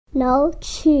No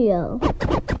chill.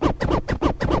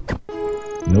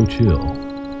 No chill.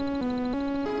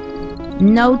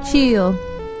 No chill.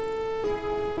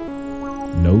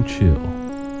 No chill.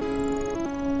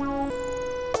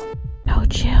 No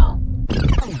chill.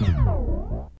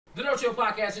 The No Chill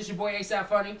Podcast, it's your boy ASAP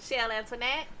Funny. Shell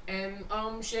Antoinette. And,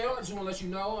 Shell, I just want to let you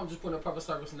know, I'm just putting a public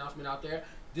service announcement out there.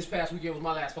 This past weekend was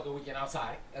my last fucking weekend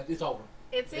outside. It's over.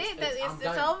 It's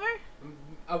done. over?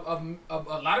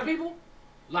 A lot of people?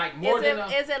 Like, more is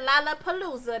than... Is it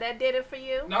Lollapalooza that did it for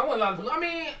you? No, I wasn't a lot of people. I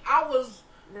mean, I was...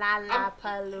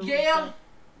 Lollapalooza. Yeah.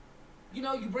 You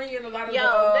know, you bring in a lot of...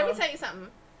 Yo, let me tell you something.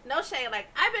 No shade. Like,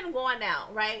 I've been going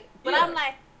out, right? But Yeah. I'm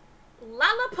like,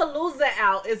 Lollapalooza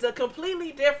out is a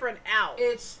completely different out.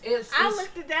 I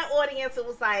looked at that audience and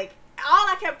was like, all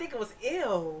I kept thinking was,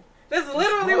 ew. This is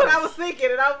literally what I was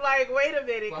thinking. And I'm like, wait a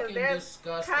minute. Because there's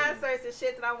disgusting concerts and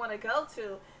shit that I want to go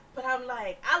to. But I'm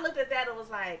like, I looked at that and was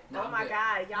like, No, oh I'm my good.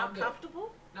 God, No, y'all I'm good.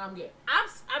 comfortable? No, I'm good.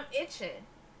 I'm itching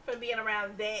for being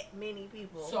around that many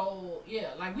people. So,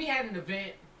 yeah, like, we had an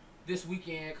event this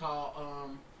weekend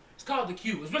called, it's called The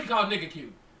Q. It's really called Nigga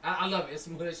Q. I love it. It's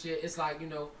some good shit. It's like, you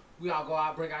know, we all go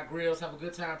out, bring our grills, have a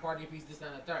good time, party, peace, this,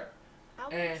 and the third. I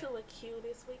went to a Q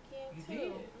this weekend, You too.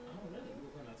 did? Mhm. Oh, really?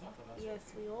 We're going to talk about Yes,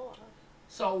 we are.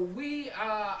 So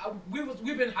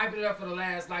we've been hyping it up for the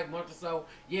last like month or so.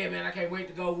 Yeah, man, I can't wait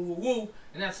to go woo woo woo.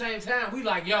 And at the same time, we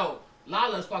like, yo,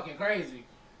 Lala's fucking crazy.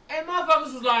 And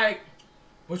motherfuckers was like,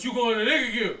 but you going to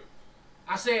Nigga Q?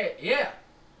 I said, yeah.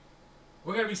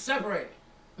 We're gonna be separated.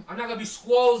 I'm not gonna be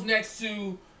squoze next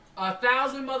to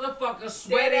 1,000 motherfuckers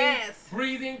sweating, Deadass.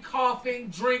 breathing, coughing,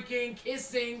 drinking,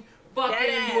 kissing, fucking,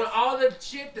 Deadass. doing all the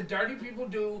shit the dirty people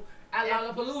do at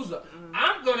Lollapalooza.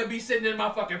 I'm gonna be sitting in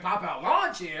my fucking pop-out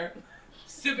lawn chair,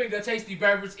 sipping a tasty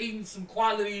beverage, eating some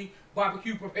quality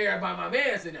barbecue prepared by my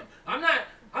mans in them. I'm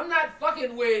not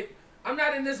fucking with, I'm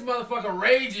not in this motherfucker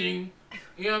raging,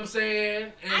 you know what I'm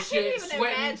saying, and I shit, can't even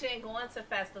sweating. imagine going to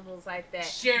festivals like that.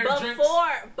 Sharing drinks.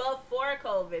 Before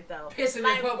COVID, though. Pissing in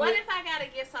like, public. what if I gotta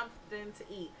get something to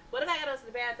eat? What if I gotta go to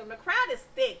the bathroom? The crowd is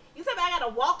thick. You said I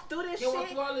gotta walk through this You walk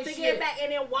shit through all this to shit. get back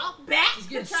and then walk back Just to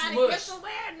getting try to smushed. get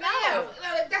somewhere? Yeah,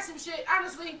 No. that's some shit.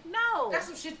 Honestly, No. that's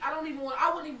some shit. I wouldn't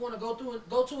even want to go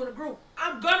to in a group.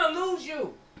 I'm gonna lose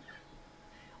you.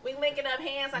 We linking up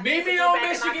hands. Like Meet we me used to do on back in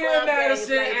our Michigan club and Madison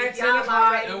days, at ladies. 10 Y'all o'clock,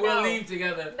 already and we'll know. leave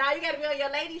together. Now you gotta be on your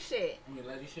lady shit. You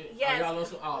lady shit? Yes. Oh, y'all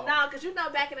also, oh. No, because you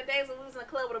know back in the days when we was in a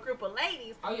club with a group of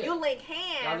ladies, Oh, yeah. you link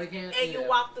hands, Y'all link hands? and you Yeah,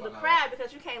 walk through the fuck crowd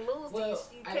because you can't lose Well, these.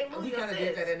 You can't lose we your kind of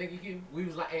did that sis. at Nigga Q. We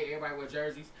was like, hey, everybody wear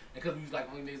jerseys. And because we was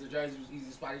like only niggas with jerseys, it was easy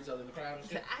to spot each other in the crowd and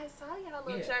shit. I saw y'all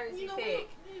little Yeah. jersey You know, pic.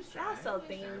 we was Y'all trying, so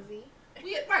we was trying.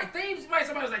 themesy. Right, themes. Right,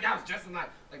 somebody was like, y'all was dressing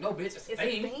like no, bitch, it's a It's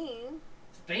theme. a theme.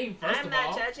 It's a theme, first I'm of not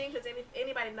all. judging because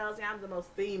anybody knows me. I'm the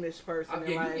most themeish person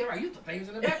in Yeah, life. you're right. You the things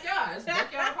in the backyard. It's a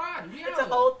backyard party. We It's out a there.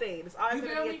 whole thing. It's always You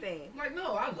gonna feel be me? a thing. I'm like,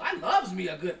 no, I loves me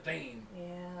a good theme.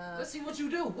 Yeah. Let's see what you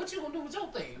do. What you gonna do with your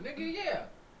thing, nigga? Yeah.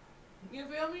 You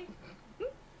feel me?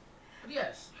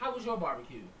 Yes. How was your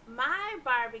barbecue? My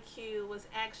barbecue was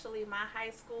actually my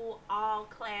high school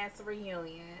all-class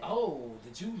reunion. Oh, the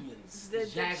Julians. The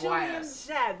Julian Jaguars,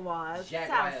 Jaguars,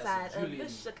 south side of Julian.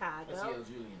 the Chicago. Let's yell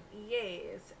Julian.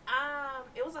 Yes.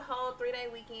 It was a whole 3-day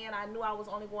weekend. I knew I was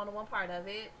only going to one part of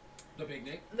it. The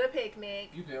picnic. The picnic.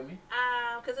 You feel me?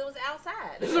 Because it was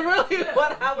outside. This is really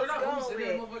what I was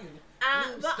going with.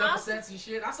 But Stuff also, sets and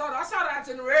shit. I saw the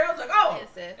itinerary. I was like, oh,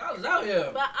 Listen. y'all was out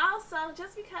here. but also,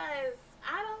 just because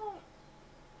I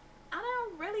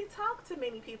don't really talk to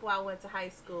many people I went to high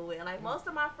school with. Like, most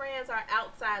of my friends are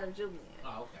outside of Julian.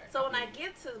 Oh, okay. So when I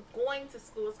get to going to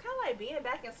school, it's kind of like being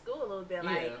back in school a little bit.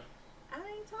 Like, yeah. I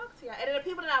ain't talk to y'all. And then the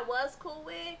people that I was cool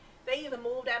with, they either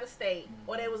moved out of state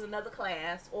or there was another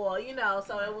class or, you know,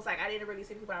 so it was like I didn't really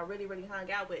see people I really, really hung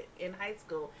out with in high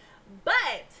school.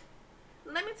 But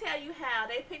let me tell you how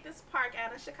they picked this park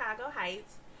out in Chicago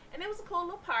Heights, and it was a cool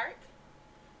little park.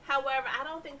 However, I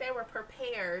don't think they were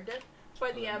prepared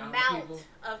for the amount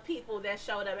of people that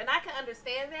showed up. And I can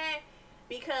understand that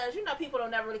because, you know, people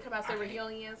don't never really come out to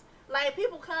reunions. Like,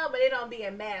 people come, but they don't be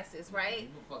in masses, right? You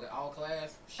fucking all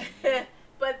class.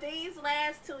 But these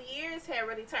last 2 years have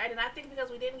really turned, and I think because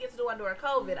we didn't get to do it during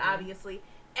COVID, obviously,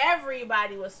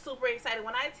 everybody was super excited.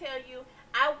 When I tell you,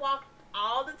 I walked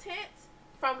all the tents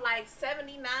from like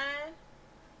 79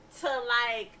 to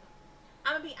like,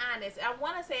 I'm gonna be honest, I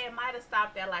want to say it might have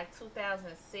stopped at like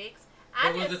 2006.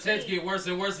 Was the tents get worse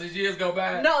and worse as years go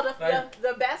by? No,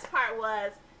 the best part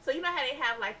was, so you know how they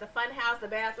have like the fun house, the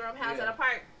bathroom house at a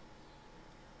park?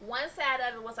 One side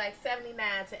of it was like 79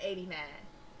 to 89.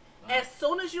 As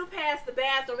soon as you passed the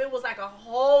bathroom, it was like a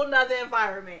whole nother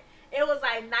environment. It was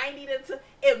like 90 to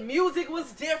if music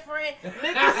was different.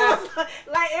 Niggas was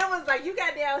like it was like you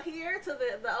got down here to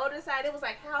the older side. It was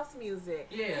like house music.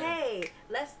 Yeah. Hey,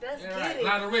 let's get Right. it.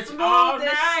 Lionel Richie Smooth all as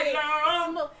night shit.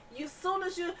 long. Smooth. You soon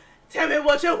as you tell me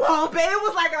what you want, babe. It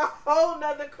was like a whole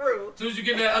nother crew. As soon as you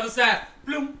get to the other side,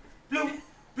 bloom, bloom,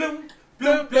 bloom,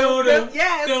 bloom, bloom, bloom.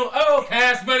 Yes. Bloom. Oh,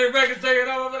 Cash Money Records taking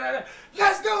over that.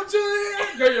 Let's go,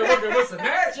 Julian. Girl, you're working with some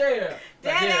match, yeah.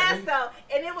 Dead Like, ass though.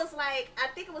 And it was like, I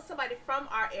think it was somebody from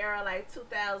our era, like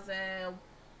 2000,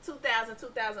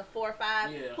 2004,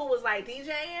 5, Yeah. who was like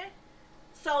DJing.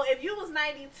 So if you was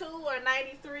 92 or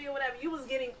 93 or whatever, you was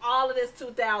getting all of this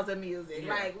 2000 music.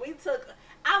 Yeah. Like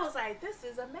I was like, this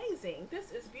is amazing.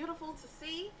 This is beautiful to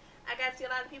see. I got to see a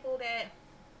lot of people that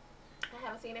I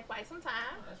haven't seen in quite some time.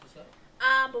 Oh, that's what's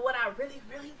up. But what I really,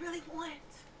 really, really want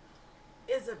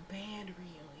is a band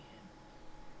reunion.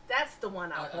 That's the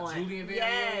one I want. A Julian band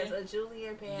yes, reunion? a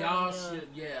Julian band Y'all reunion. should,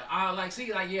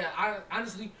 yeah. I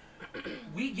honestly,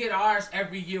 we get ours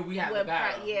every year. We have the With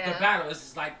battle. yeah. The battle is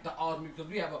just like the ultimate because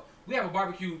we have a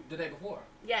barbecue the day before.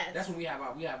 Yes. That's when we have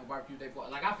a barbecue the day before.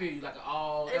 Like I feel you like an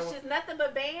all. It's just nothing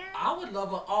but band. I would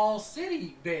love an all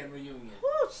city band reunion.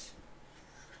 Whoosh.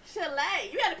 Chalet.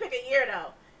 You got to pick a year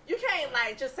though. You can't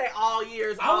like just say all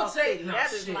years. I all would say city. no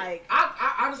That is shit. like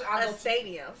I honestly I a go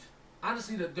stadium.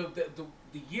 honestly the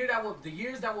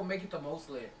years that will make it the most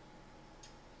lit.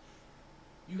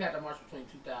 You had the march between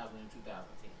 2000 and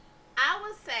 2010. I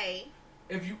would say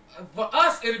If you for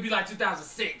us it'd be like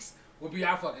 2006 would be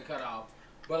our fucking cutoff.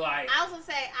 But like I was gonna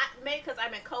say maybe because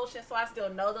I'm in coaching, so I still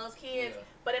know those kids. Yeah.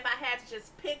 But if I had to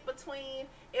just pick between,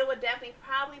 it would definitely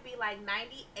probably be like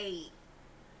 98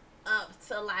 up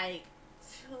to like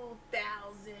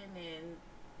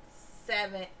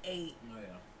 2007, 8, oh, yeah.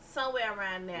 somewhere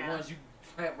around The there. ones you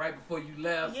had right before you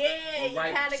left. Yeah, or you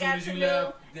right kind as of soon got as to you know.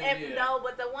 left, then And yeah. no,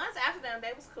 but the ones after them,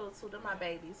 they was cool too. They're my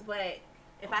babies. But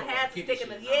if I'm I talking had about to kicking stick in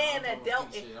the shit. yeah, I'm and talking about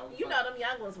adult, kicking shit. I was you like- know them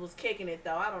young ones was kicking it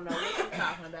though. I don't know what you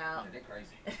talking about. Yeah, they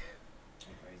crazy. They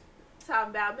crazy. Talking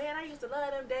about, man, I used to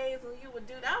love them days when you would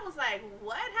do that. I was like,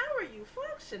 what? How are you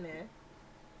functioning?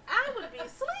 I would be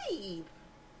asleep.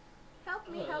 Help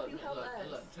me, help you, help us.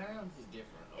 Look, times is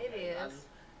different. It okay? is.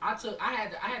 I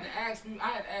had to ask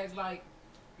like,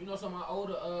 you know, some of my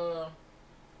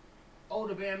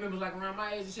older band members like around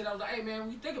my age and shit. I was like, hey man,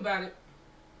 when you think about it,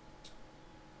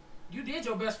 you did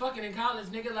your best fucking in college,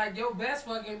 nigga. Like your best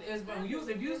fucking is when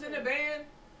if you was in a band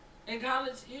in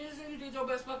college, you did your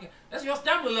best fucking. That's your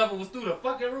stamina level was through the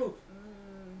fucking roof.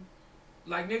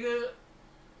 Like nigga,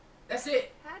 that's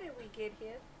it. How did we get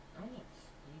here? I don't know.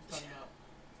 You talking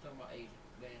about age,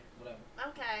 band, whatever.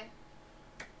 Okay.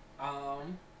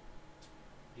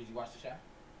 Did you watch the show?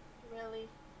 Really?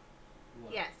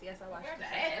 What? Yes, I watched The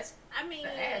it. ass. I mean, The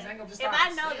ass ain't gonna just if start I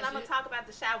know saying that I'm going shit. to talk about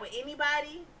the show with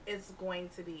anybody, it's going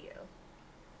to be you.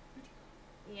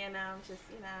 You know, just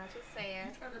saying.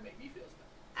 You trying to make me feel stuff.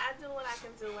 I do what I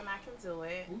can do when I can do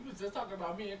it. We was just talking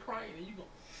about me and crying, and you go.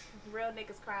 Real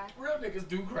niggas cry. Real niggas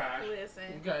do cry.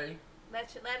 Listen, Okay.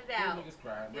 let it Real out. niggas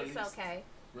cry. Release. It's okay.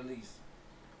 Release.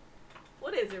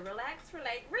 What is it? Relax,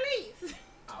 relate, release.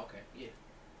 Oh, okay. Yeah.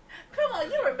 Come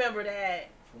on, you remember that.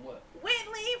 From what?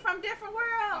 Whitley from Different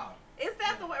World. Oh. Is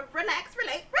that the word? Relax,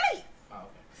 relate, release. Oh,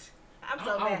 okay. I'm I so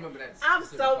don't mad. remember that. I'm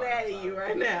specific so part. mad I'm at you sorry.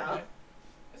 right now. Okay.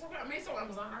 It's okay. I mean, it's on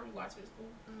Amazon. I rewatch it. It's cool.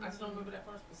 I just don't remember that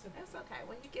part specific. That's okay.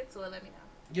 When you get to it, let me know.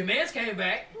 Your man's came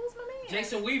back. Who's my man?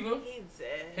 Jason Weaver. He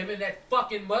said. Him and that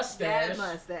fucking mustache. That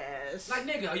mustache. Like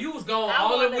nigga, you was gone I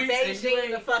all want the to weeks and you Beijing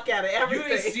the ain't. fuck out of You everything.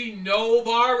 didn't see no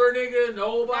barber, nigga.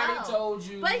 Nobody No. told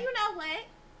you. But you know what?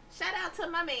 Shout out to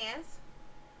my mans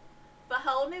for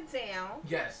holding it down.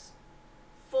 Yes.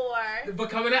 For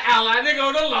Becoming an ally, nigga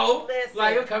on the low. Listen.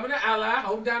 Like becoming an ally,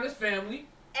 holding down his family.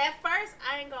 at first,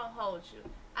 I ain't gonna hold you.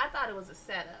 I thought it was a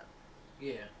setup.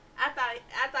 Yeah. I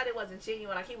thought it wasn't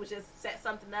genuine. Like he was just set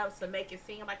something else to make it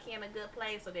seem like he in a good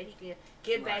place so that he can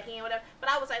get back in, whatever. But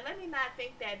I was like, let me not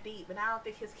think that deep. And I don't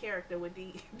think his character would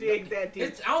dig that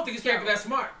deep. I don't think his character that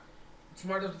smart.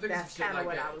 Smart enough to think That's some shit kind of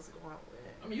like what that. I was going with.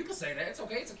 I mean, you can say that. It's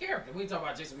okay. It's a character. We ain't talking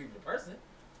about Jason Weaver the person.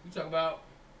 We talking about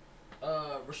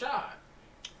Rashad.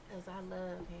 Because I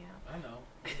love him. I know.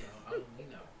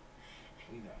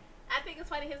 We know. I think it's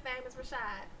funny his name is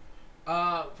Rashad.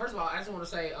 First of all, I just want to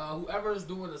say, whoever is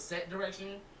doing the set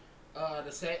direction,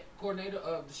 the set coordinator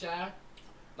of the Shy,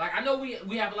 like I know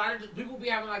we have a lot of people be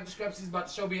having like discrepancies about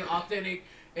the show being authentic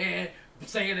and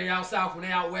saying they out south when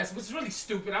they out west, which is really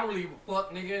stupid. I don't really give a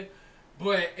fuck, nigga.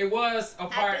 But it was a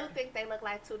part. I do think they look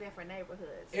like two different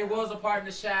neighborhoods. It was a part in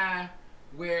the Shy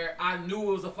where I knew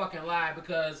it was a fucking lie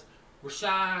because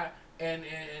Rashad and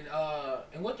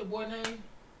what the boy name?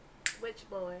 Which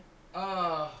boy?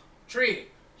 Trig.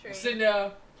 Trig. Sitting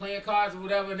there playing cards or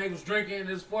whatever, and they was drinking, and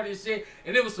it was 40 and shit,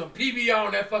 and there was some PBR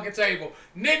on that fucking table.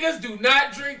 Niggas do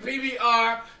not drink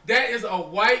PBR. That is a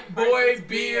white boy Versus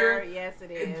beer. Yes, it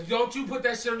And is. don't you put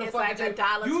that shit on the It's fucking like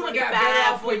table. You done got $1.25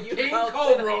 better off when with you King go to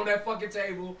Cobra the- on that fucking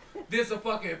table. This a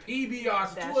fucking PBR,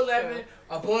 so That's 211, true.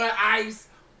 a Bud Ice,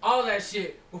 all that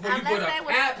shit before you put Unless a they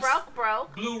was Pabst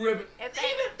broke. Blue Ribbon. If They, they-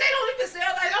 they don't even sell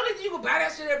that. I don't think you can buy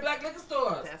that shit at black liquor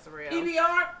stores. That's real.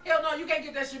 PBR? Hell no, you can't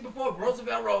get that shit before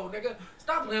Roosevelt Road, nigga.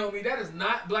 Stop playing with me. That is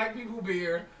not black people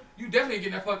beer. You definitely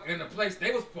get that fuck in the place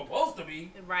they was supposed to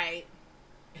be. Right.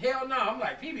 Hell no. I'm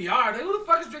like, PBR, nigga, who the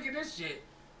fuck is drinking this shit?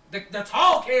 The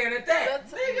tall can at that.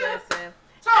 Nigga. Listen.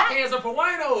 Tall cans are for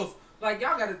winos. Like,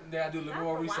 y'all gotta do a little Not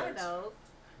more for research. winos.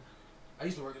 I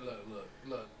used to work at,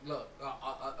 look.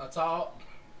 A tall,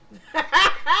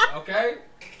 okay?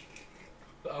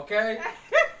 Okay?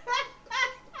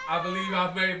 I believe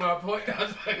I've made my point.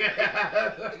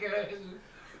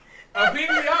 A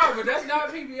PBR, but that's not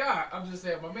PBR. I'm just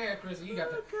saying, my man Chris, he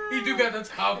do got the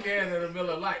tall can of the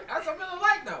Miller Lite. That's a Miller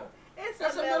Lite though.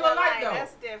 That's a Miller Lite though.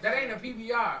 That's different. That ain't a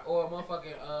PBR or a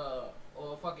motherfucking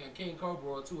or a fucking King Cobra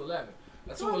or a 211.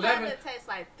 A 211 211, tastes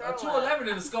like a throw 211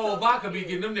 in the Skull Vodka be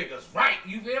getting them niggas right.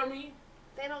 You feel me?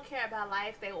 They don't care about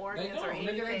life, their They organs, don't. or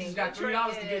anything. Nigga, they just got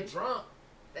 $3 to get drunk.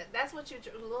 That's what you.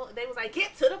 They was like,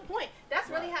 get to the point. That's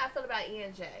really Right. how I feel about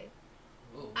E&J.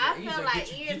 Ooh, I yeah, feel EJ, like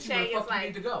get you where E&J the is fuck you like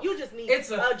need to go. you just need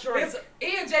It's a drink.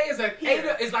 E&J is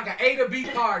is like an A to B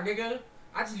card, nigga.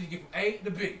 I just need to get from A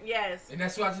to B. Yes. And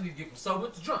that's what I just need to get from sober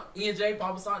to drunk. E&J,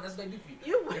 Parmesan, that's what they do for you.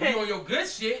 You If went- you on your good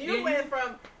shit, You then went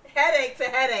from headache to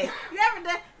headache. You ever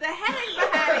done the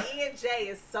headache behind an E&J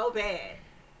is so bad.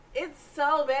 It's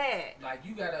so bad. like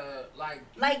you gotta Like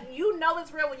you know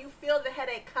it's real when you feel the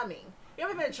headache coming. You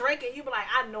ever been drinking? You be like,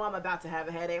 I know I'm about to have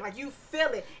a headache. Like you feel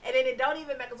it, and then it don't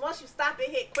even matter. Cause once you stop, it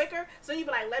hit quicker. So you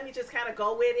be like, let me just kind of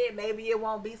go with it. Maybe it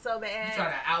won't be so bad. you try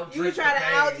to out You drink try the to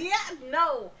out, pain. yeah,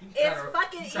 no. You try It's to-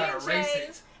 fucking you try to race EJ's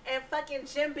it. and fucking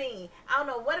Jim Beam. I don't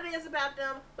know what it is about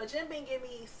them, but Jim Beam give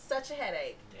me such a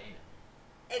headache.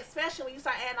 Damn. Especially when you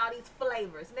start adding all these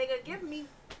flavors. Nigga, give me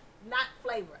not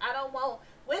flavor. I don't want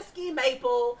whiskey,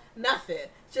 maple, nothing.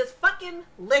 Just fucking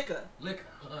liquor. Liquor.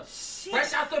 Shit.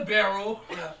 Fresh out the barrel.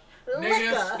 Nigga,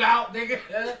 Liquor. spout,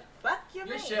 nigga. Fuck your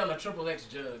Your man. shell a triple X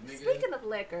jug, nigga. Speaking of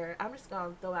liquor, I'm just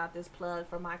gonna throw out this plug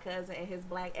for my cousin and his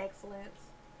Black Excellence.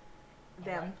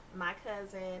 That Alright. my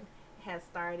cousin has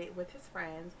started with his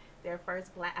friends their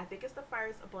first I think it's the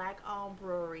first black-owned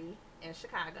brewery in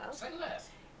Chicago, Say less.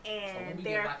 So when and we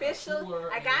they're get, like, a official. tour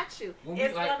I and got you. when we,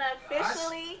 It's like, gonna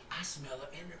officially. I smell an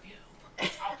interview. What you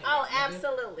talking Oh, about, nigga?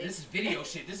 absolutely. This is video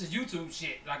shit. This is YouTube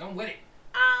shit. Like, I'm with it.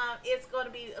 It's going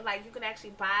to be like you can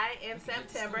actually buy in You can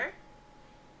get September.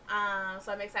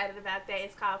 So I'm excited about that.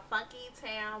 It's called Funky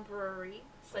Town Brewery.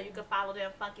 So you can follow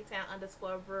them,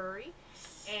 funkytown_brewery,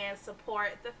 and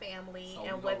support the family So we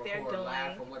and gonna what they're record doing.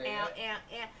 live from where they And, at?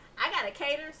 and I got a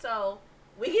cater, so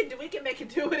we can make it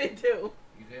do what it do.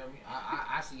 You feel me?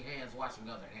 I see hands washing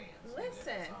other hands. nigga.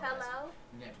 Listen, That's all that's hello.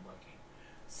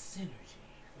 Networking. Synergy.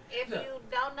 If Look, you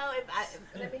don't know,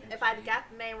 if I got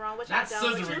the name wrong, which not I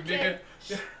don't, but scissoring, you can.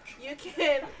 nigga. You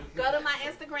can go to my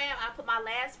Instagram. I put my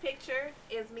last picture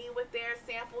is me with their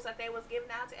samples that they was giving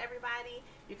out to everybody.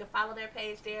 You can follow their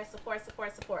page there. Support.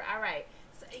 All right.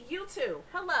 So you too.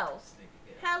 Hello.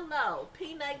 Hello.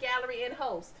 Peanut Gallery and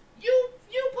host. You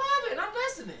popping. I'm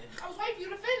listening. I was waiting for you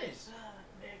to finish.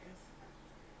 Niggas.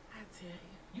 I tell you.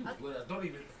 You was Okay. with us. Don't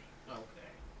even.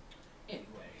 Okay.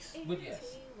 Anyways. But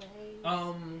yes.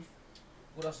 Anyways.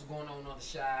 What else is going on the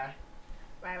Shy?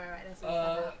 Right. That's what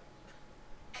it's about.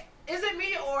 Is it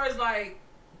me or is like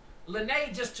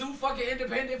Lene just too fucking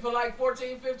independent for like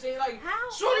 14, 15? Like,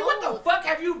 How Shorty, what the old? fuck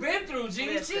have you been through, G?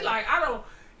 She Listen. like, I don't,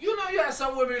 you know, you have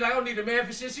some women like, I don't need a man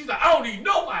for shit. She's like, I don't need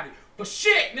nobody. But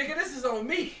shit, nigga, this is on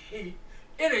me. It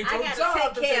ain't I your gotta job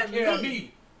take to care take care of of me.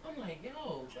 me. I'm like,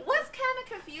 yo. What's kind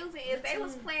of confusing is they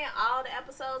was playing all the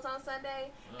episodes on Sunday,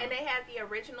 and they had the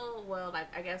original. Well, like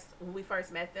I guess when we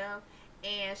first met them,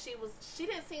 and she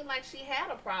didn't seem like she had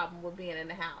a problem with being in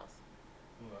the house.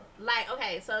 Like,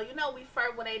 okay, so you know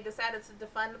when they decided to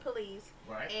defund the police,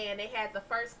 Right. and they had the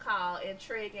first call, and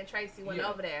Trig and Tracy went Yeah.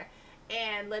 over there,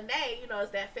 and Lene, you know, is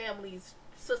that family's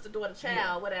sister, daughter, child,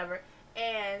 Yeah. whatever.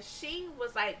 And she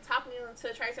was like talking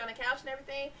to Tracy on the couch and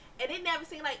everything, and it never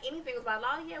seemed like anything was about,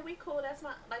 oh yeah, we cool. That's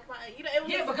my you know. It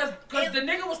was Yeah, just, because the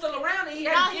nigga was still around and he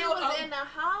had no, he killed. was in the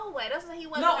hallway. That's what he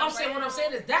was. No, I'm saying what I'm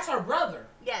saying is that's her brother.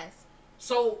 Yes.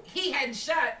 So he hadn't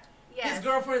shot Yes. his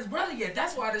girlfriend's brother yet.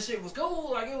 That's why this shit was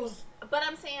cool. Like it was. But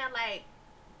I'm saying like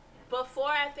before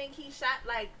I think he shot,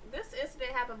 like this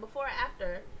incident happened before or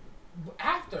after.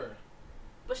 After.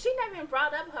 But she never even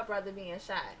brought up her brother being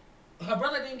shot. Her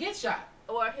brother didn't get shot.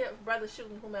 Or his brother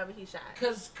shooting whomever he shot.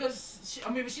 Cause she,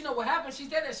 but she know what happened. She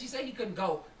said that. She said he couldn't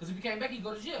go. Cause if he came back, he'd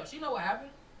go to jail. She know what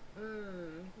happened.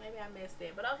 Maybe I missed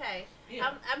it. But okay.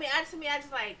 Yeah. I mean, to me, I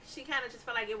just like, she kind of just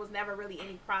felt like it was never really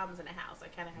any problems in the house.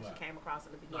 Like, kind of how she came across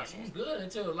in the beginning. Nah, she was good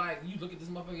until, like, you look at this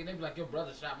motherfucker and they be like, your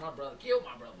brother shot my brother, killed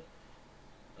my brother.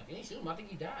 Like, he ain't shoot him. I think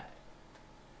he died.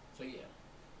 So, yeah.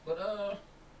 But,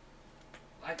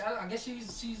 like, I guess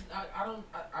she's,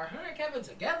 are her and Kevin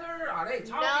together? Are they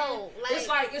talking? No,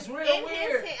 like, it's real in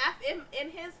weird.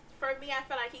 For me, I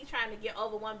feel like he's trying to get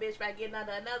over one bitch by getting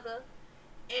under another.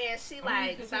 And she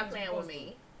stop playing with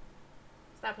me.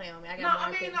 Stop playing with me.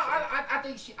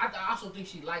 I also think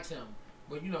she likes him.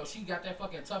 But, you know, she got that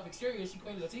fucking tough exterior. She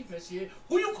Queen Latifah and shit.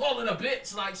 Who you calling a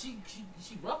bitch? Like, she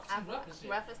rough. She rough and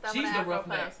shit. Rough and stuff. She's the rough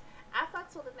neck. I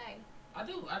fucked with the name. I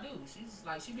do. She's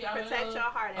like, she be out Protect here. your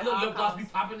heart Her little lip gloss be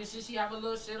popping and shit. She have a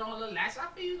little shit on her little lash. I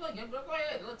feel you. Like, yeah, go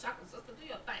ahead. Little chocolate sister, do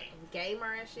your thing.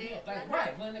 Gamer and shit. Yeah,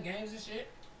 right. Playing the games and shit.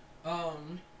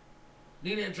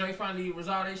 Nina and Dre finally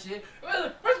resolved their shit.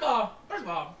 First of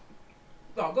all,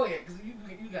 no, go ahead, cause you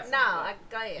got.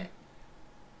 Go ahead.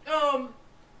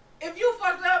 If you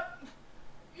fucked up,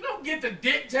 you don't get to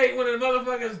dictate when a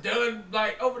motherfucker's done,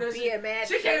 like, over this shit. Mad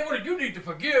she came with it, you need to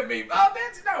forgive me. Oh,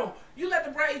 bitch, no. You let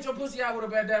the braid eat your pussy out with a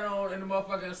bandana on in the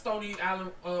motherfucking Stony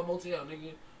Island motel,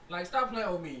 nigga. Like, stop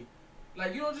playing with me.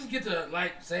 Like, you don't just get to,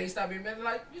 like, say stop being mad.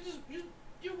 Like,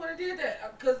 you wouldn't have did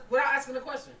that. Cause without asking a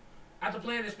question. After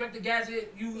playing Inspector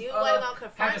Gadget, you have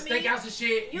a steakhouse and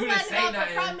shit. You didn't say nothing. You wasn't gonna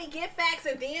confront me, get facts,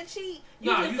 and then cheat.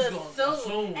 You just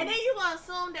assume. And then you gonna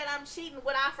assume that I'm cheating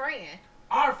with our friend.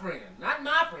 Our friend, not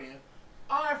my friend.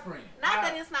 Our friend. Not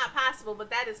that it's not possible,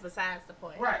 but that is besides the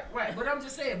point. Right. But I'm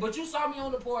just saying. But you saw me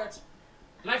on the porch.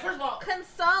 Like, first of all,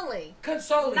 consoling.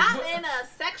 Not in a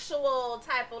sexual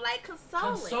type of, like,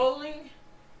 consoling. Consoling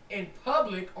in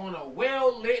public on a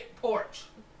well-lit porch.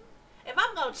 If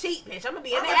I'm gonna cheat, bitch, I'm gonna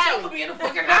be in the alley. I'm gonna be in the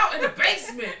fucking house, in the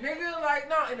basement, nigga. Like,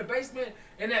 no, in the basement,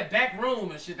 in that back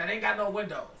room and shit that ain't got no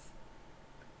windows.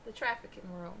 The trafficking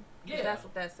room. Yeah. That's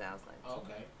what that sounds like. Oh,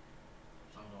 okay.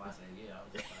 I don't know why I said yeah. I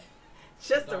was just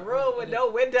like... just a room with no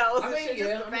windows. I mean, shit,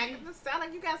 yeah. It just sound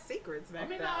like you got secrets back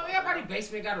there. No, everybody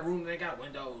basement got a room that got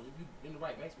windows. If you in the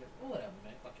right basement, whatever,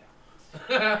 man. Fuck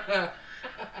y'all.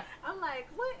 I'm like,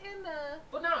 what in the...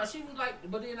 But no, she was like,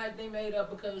 but then like, they made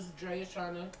up because Dre is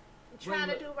trying to do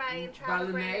right and trying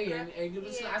to bring and you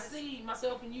listen, I see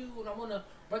myself in you and I want to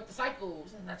break the cycle.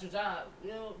 It's not your job.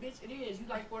 You know, bitch, it is. You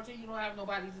like 14, you don't have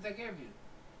nobody to take care of you.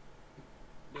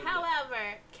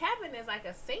 However, Kevin is like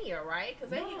a senior, right?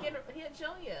 Because he a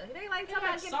junior. They like talking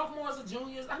about sophomores or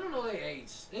juniors. I don't know their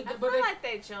age. I feel like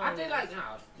they juniors. I think like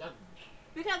no.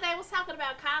 Because they was talking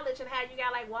about college and how you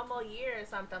got like one more year or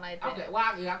something like that. Okay,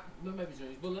 well, maybe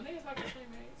juniors, but Linnea's like the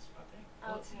same age, I think.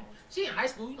 Okay. She in high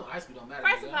school. You know, high school don't matter.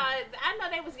 First of all, I know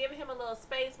they was giving him a little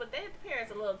space, but their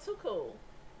parents a little too cool.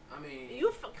 I mean,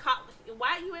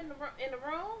 why you in the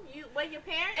room? You where your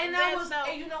parents? And that was.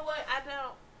 And you know what? I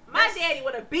don't. My daddy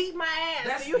would have beat my ass.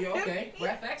 That's okay.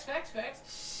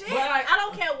 Facts. Shit. But like, I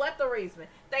don't care what the reason.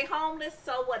 They homeless,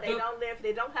 so what? They don't live.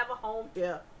 They don't have a home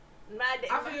here.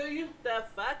 I feel you. The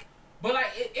fuck. But like,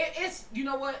 it's you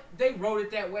know what? They wrote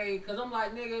it that way because I'm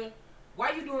like, nigga,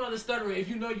 why you doing all this stuttering if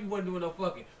you know you wasn't doing no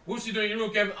fucking? What you doing? You know,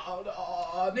 Kevin?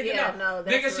 Nigga, yeah, no,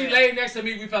 that's nigga, she laid next to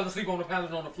me. We fell asleep on the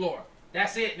pallet on the floor.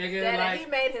 That's it, nigga. That he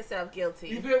made himself guilty.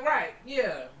 You feel right?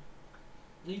 Yeah.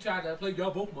 He tried to play y'all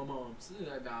both my moms.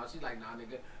 Nah, she's like, nah,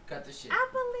 nigga, cut the shit. I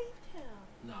believed him.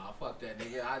 Nah, fuck that,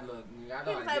 nigga. I know.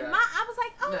 He was like, I was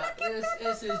like, oh, nah,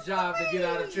 it's his job to get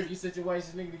out of tricky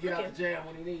situations, nigga, to get out the jam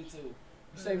when he needs to. You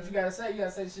say what you gotta say. You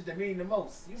gotta say the shit that mean the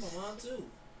most. You my mom too.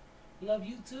 Love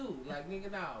you too. Like,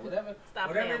 nigga, nah, whatever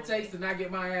it takes to not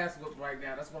get my ass whooped right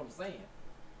now. That's what I'm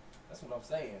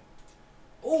saying.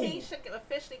 Ooh. Keisha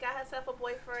officially got herself a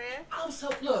boyfriend.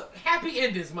 Look, happy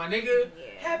endings, my nigga.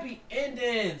 Yeah. Happy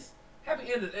endings.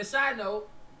 And side note,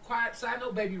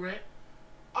 baby rant.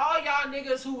 All y'all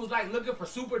niggas who was like looking for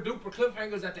super duper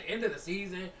cliffhangers at the end of the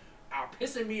season are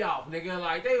pissing me off, nigga.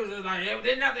 Like, they was just like,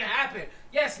 did nothing happen.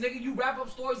 Yes, nigga, you wrap up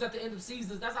stories at the end of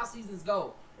seasons. That's how seasons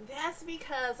go. That's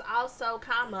because also,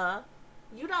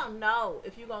 you don't know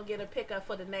if you're going to get a pickup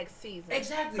for the next season.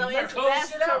 Exactly. So it's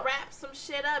best to wrap some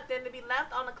shit up than to be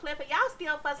left on the cliff. And y'all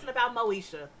still fussing about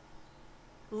Moesha.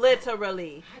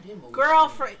 Literally.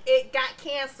 Girlfriend, it got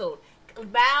canceled.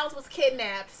 Miles was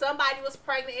kidnapped. Somebody was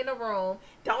pregnant in the room.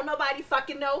 Don't nobody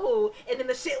fucking know who. And then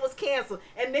the shit was canceled.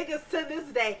 And niggas to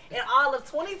this day, in all of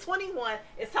 2021,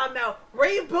 is talking about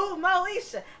reboot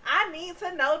Moesha. I need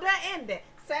to know the ending.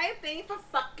 same thing for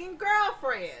fucking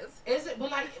girlfriends. Is it?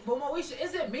 But Moesha,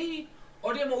 is it me?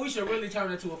 Or did Moesha really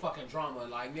turn into a fucking drama?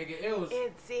 Like, nigga, it was...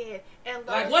 It did. And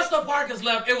like, once the Parkers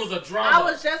left, it was a drama. I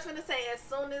was just gonna say, as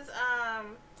soon as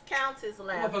Countess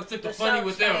left, motherfuckers took the funny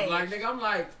with them. Like, nigga, I'm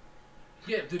like...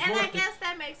 Yeah, and I guess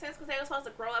that makes sense because they were supposed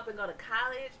to grow up and go to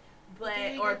college, but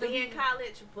or be in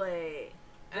college, but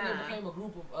then it became a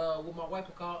group of what my wife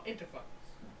would call interfuckers.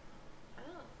 Oh,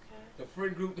 okay. The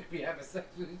friend group that be having sex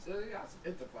with each other, y'all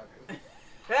some interfuckers.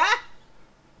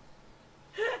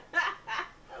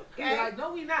 Okay. He like,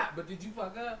 no, we not. But did you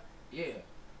fuck her? Yeah.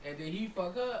 And did he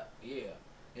fuck her? Yeah.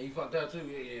 And you fucked her too?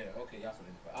 Yeah. Okay, y'all some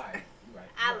interfuckers. All right, you right.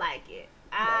 I like it.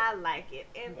 I like it.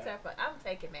 Interfuck. I'm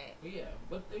taking that.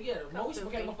 But yeah, Moesha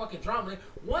became a fucking drama.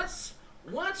 Once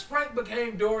Frank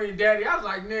became Dorian Daddy, I was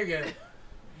like, nigga,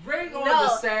 bring on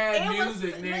the sad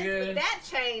music, nigga. That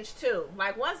changed too.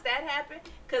 Like once that happened,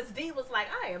 because D was like,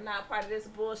 I am not part of this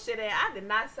bullshit, and I did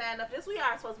not sign up for this. We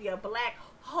are supposed to be a black,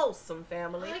 wholesome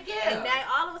family. And now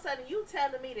all of a sudden you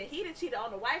telling me that he done cheated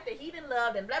on the wife that he didn't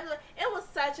love and blah blah blah. It was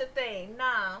such a thing.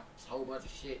 Nah. It's a whole bunch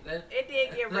of shit. It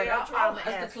did get real I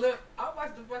drama-esque. I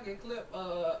watched the fucking clip,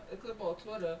 the clip on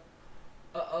Twitter.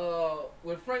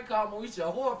 When Frank called Moesha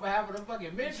a whore for having a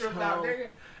fucking midriff out, nigga.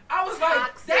 I was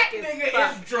like, that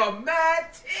nigga is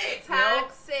dramatic.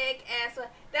 Toxic ass.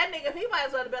 That nigga, he might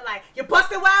as well have been like, you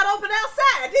busted wide open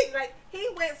outside. He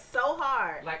went so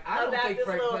hard. Like, I don't think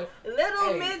Frank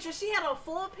little midriff. She had on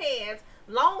full pants,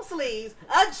 long sleeves,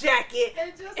 a jacket.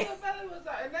 And just the belly was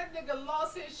out. And that nigga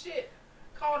lost his shit.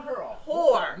 Called her a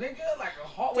whore. Nigga, like a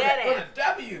whore with a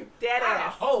W. Dead Not ass.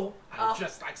 a hoe. I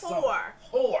just like some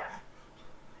whore.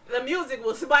 The music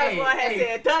was somebody had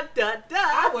said dun dun dun.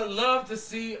 I would love to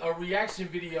see a reaction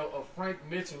video of Frank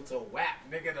Mitchell to WAP,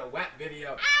 nigga, the WAP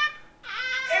video.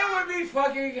 It would be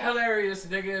fucking hilarious,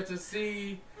 nigga, to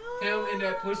see him in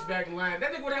that pushback line.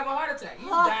 That nigga would have a heart attack. He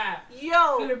would die.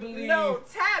 Yo, couldn't believe. No,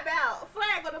 time out.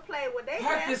 Flag gonna play when they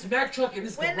park this Mack truck in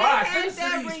this garage. When they had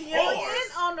that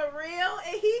reunion on the real,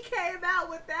 and he came out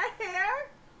with that hair.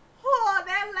 Oh,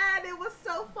 that line, it was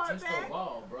so fun. Just a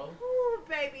wall, bro. Ooh,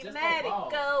 baby, just let it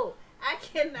go. I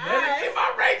cannot. Let it in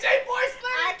my Ray J voice.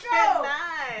 Let it go.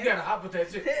 I cannot. You gotta hop with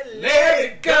that shit. Let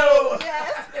it go.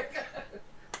 Yes.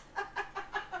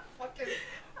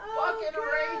 fucking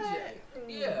Ray J.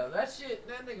 Yeah, that shit.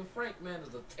 That nigga Frank, man,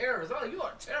 is a terrorist. Oh, you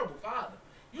are a terrible father.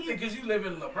 You think because you live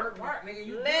in Levert Park, nigga,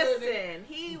 you listen, good, nigga.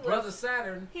 he was Brother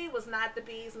Saturn. He was not the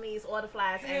bee's knees or the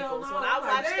fly's Hell ankles. no, When I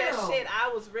watched damn. that shit,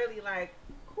 I was really like,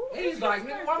 He's like,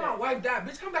 nigga, why my wife died?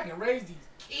 Bitch, come back and raise these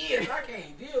kids. I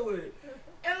can't deal with it.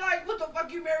 And like, what the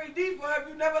fuck you married D for if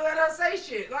you never let her say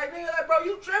shit? Like, nigga, like, bro,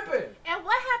 you tripping. And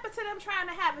what happened to them trying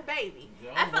to have a baby?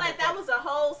 I feel like that was a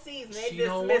whole season. They dismissed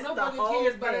don't want no fucking whole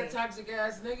kids thing. by that toxic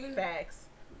ass nigga. Facts.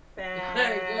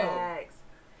 Hey,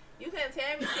 You couldn't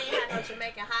tell me she ain't had no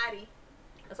Jamaican hottie.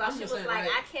 That's why she was saying, like,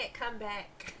 I can't come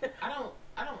back. I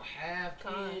don't have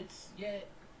kids yet,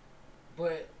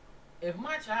 but if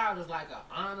my child is like an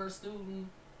honor student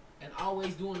and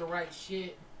always doing the right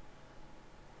shit,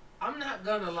 I'm not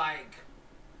gonna like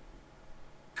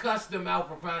cuss them out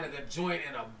for finding a joint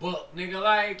in a book, nigga.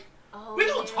 Like, we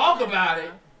gonna talk about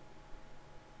it,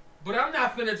 but I'm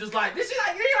not finna just like this shit.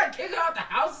 Like, you like kick her out the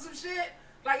house or some shit.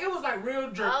 Like, it was like real,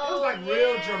 it was like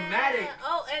real dramatic.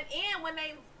 Oh, and when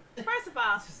they, first of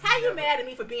all, how you mad at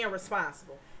me for being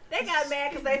responsible? They got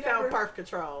mad because they found birth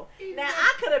control. Now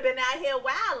I could have been out here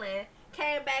wilding,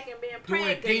 came back and been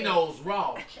pregnant. Doing Dino's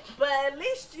raw. But at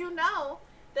least you know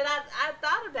that I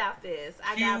thought about this.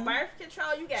 I got birth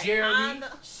control. You got Jeremy.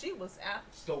 She was out.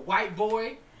 The white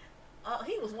boy. Oh,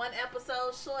 he was one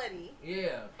episode shorty.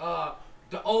 Yeah.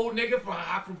 The old nigga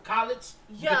from college.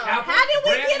 Yo, how did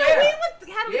we get away with?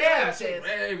 How did we get this?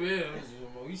 Hey, man,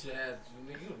 we should have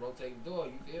nigga. You rotating door.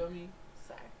 You feel me?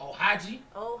 Sorry. Oh, Haji.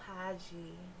 Oh,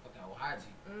 Haji. Okay, oh,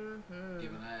 Haji.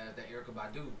 Giving her ass that Erykah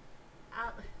Badu.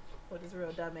 With his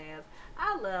real dumb ass.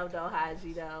 I loved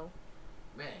Haji though.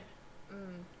 Man.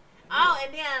 Oh,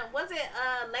 and then was it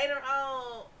later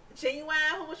on Genuine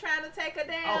who was trying to take her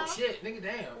down? Oh shit, nigga,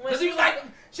 damn. Because he was like,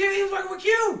 he was working with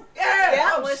Q.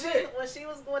 Yeah. Oh when shit. She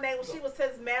was was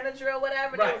his manager or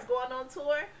whatever. They was going on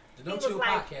tour. The No Chill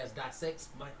Podcast dissects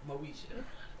Moesha.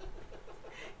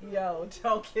 Yo,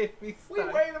 don't get me started.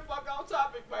 We way the fuck on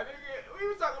topic, my nigga. We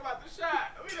was talking about the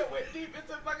shot. We done went deep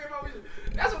into fucking Moesha.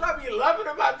 That's what I be loving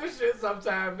about this shit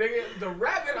sometimes, nigga. The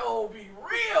rabbit hole be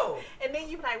real. And then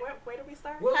you be like, where did we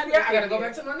start? I gotta go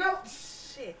back to my notes.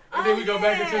 Shit. And then we go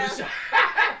back into the shot.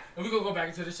 And we gonna go back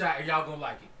into the shot and y'all gonna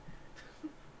like it.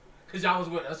 Cause y'all was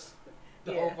with us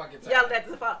the whole fucking time. Yelling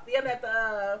at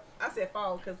the I said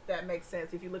phone because that makes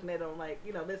sense if you're looking at it on like,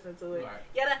 listening to it. Right.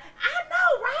 Yeah, I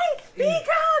know,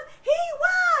 because he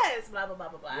was blah blah blah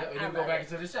blah blah. Yep, and I then go love back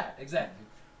it. into the shot. Exactly.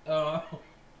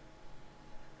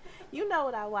 You know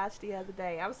what I watched the other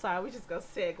day? I'm sorry, we just gonna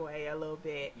segue a little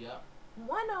bit. Yep.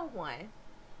 101.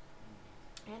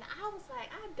 And I was like,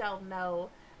 I don't know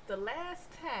the last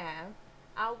time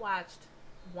I watched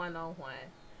 101.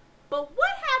 But what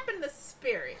happened to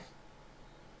Spirit?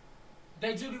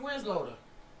 They Judy Winslow'd.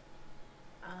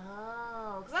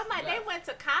 Oh, because I'm like, they Left. went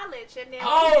to college and then.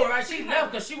 Oh, right. She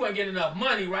left because she wasn't getting enough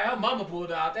money, right? Her mama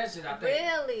pulled out that shit, I think.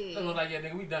 Really? So it was like, yeah,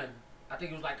 nigga, we done. I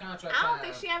think it was like contract I time. don't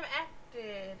think she ever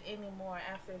acted anymore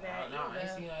after that. No, I ain't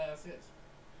either. seen her ass since.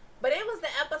 But it was the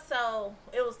episode.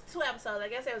 It was 2 episodes. I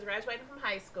guess it was graduating from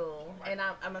high school, Right. and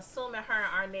I'm assuming her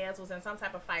and Arnez was in some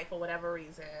type of fight for whatever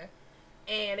reason,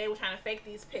 and they were trying to fake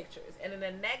these pictures. And in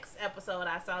the next episode,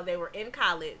 I saw they were in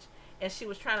college, and she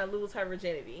was trying to lose her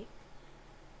virginity.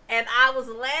 And I was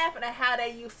laughing at how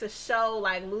they used to show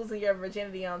like losing your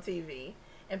virginity on TV.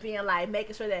 And being like,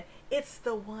 making sure that it's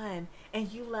the one,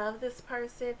 and you love this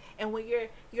person, and when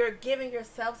you're giving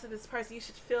yourself to this person, you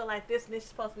should feel like this, and it's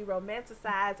supposed to be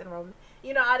romanticized and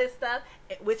all this stuff,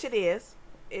 which it is,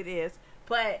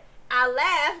 But I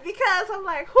laugh because I'm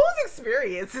like, whose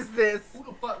experience is this? Who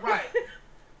the fuck, right?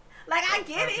 Like, I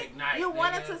get it. Perfect night, You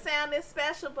want it nigga. to sound this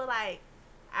special, but like,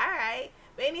 all right.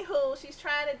 But anywho, she's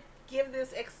trying to give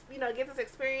this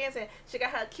experience, and she got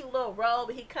her cute little robe,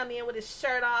 and he come in with his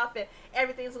shirt off, and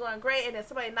everything's going great, and then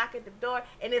somebody knock at the door,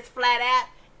 and it's flat out,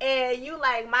 and you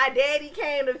like, my daddy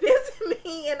came to visit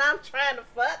me, and I'm trying to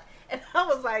fuck, and I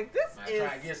was like, this I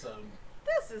try to get some.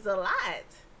 is a lot.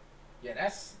 Yeah,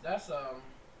 that's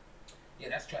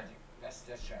tragic. That's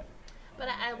tragic. But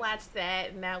I watched that,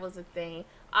 and that was a thing.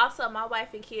 Also, My Wife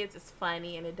and Kids is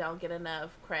funny, and it don't get enough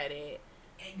credit.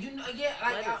 And you know, yeah,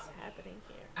 like What is happening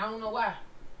here? I don't know why.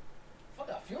 Fuck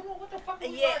a funeral? What the fuck? Was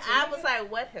Yeah, watching, I nigga? was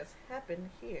like, what has happened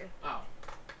here? Oh.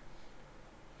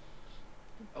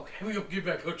 Okay, we gonna get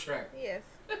back on track. Yes.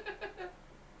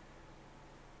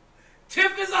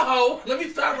 Tiff is a hoe. Let me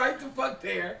start right the fuck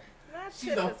there. Not She's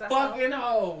Tiff a is a hoe. fucking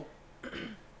hoe.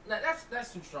 Now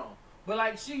that's too strong. But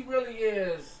like she really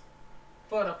is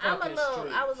for the fucking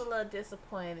streets. I was a little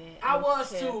disappointed. I in was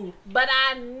Tiff. too. But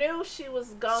I knew she was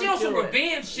going to She on some do it.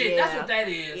 revenge shit. Yeah. That's what that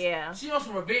is. Yeah. She on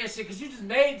some revenge shit because you just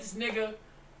made this nigga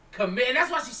commit. And that's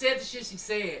why she said the shit she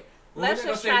said. Well, Let's we're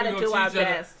gonna just say try we to gonna do teach our each other.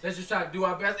 best. Let's just try to do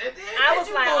our best. And then, I then was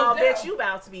you like, go oh, down. bitch, you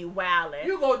about to be wildin'.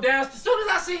 You go down. As soon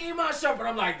as I see Iman Shumpert,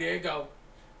 I'm like, there you go.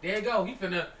 There you go. He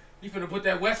finna put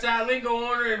that West Side lingo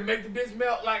on her and make the bitch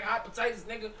melt like hot potatoes,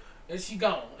 nigga. And she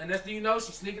gone. And that's you know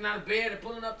she's sneaking out of bed and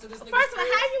pulling up to this nigga. First of all,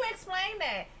 how you explain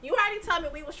that? You already told me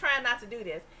we was trying not to do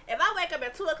this. If I wake up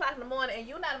at 2 o'clock in the morning and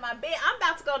you not in my bed, I'm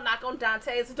about to go knock on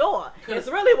Dante's door. It's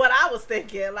really what I was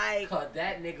thinking. Like, Cause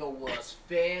that nigga was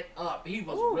fed up. He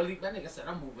was Ooh. really. That nigga said,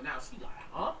 "I'm moving out." She like,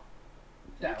 huh?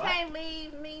 you can't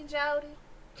leave me, Jody.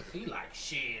 He like,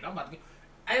 shit. I'm about to.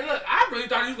 Hey, look, I really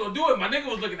thought he was gonna do it. My nigga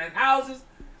was looking at houses.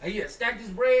 And he had stacked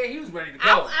his bread. He was ready to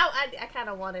go. I kind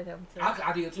of wanted him to.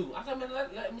 I did too. I thought, man,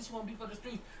 let me just want to be for the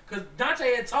streets. Cause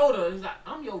Dante had told her, he's like,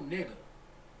 I'm your nigga.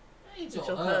 I ain't With your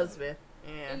your husband. husband.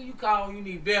 Yeah. Nigga, you call when you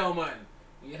need bail money.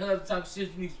 When your husband talk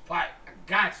shit, you need some pipe. I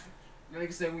got you.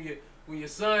 Nigga said when your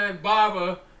son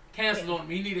barber canceled on him,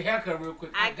 he need a haircut real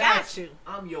quick. I got you.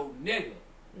 I'm your nigga,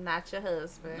 Not your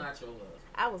husband. not your husband.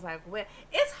 I was like, well,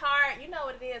 it's hard. You know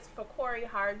what it is for Corey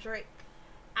Hardrick?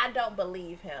 I don't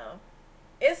believe him.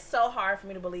 It's so hard for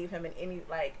me to believe him in any,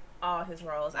 like, all his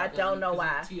roles. I don't know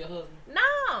why. To your husband.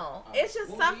 No. It's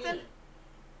just What was he something, in?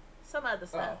 some other Oh,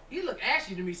 stuff. he look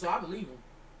ashy to me, so I believe him.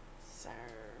 Sir.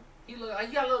 He look like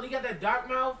he got that dark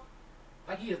mouth,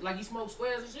 like he smokes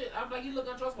squares and shit. I'm like he look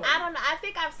untrustworthy. I don't know. I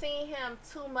think I've seen him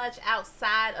too much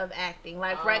outside of acting,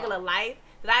 like Oh. regular life,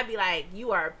 that I'd be like,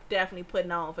 you are definitely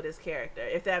putting on for this character,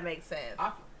 if that makes sense.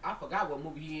 I forgot what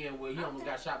movie he in where he almost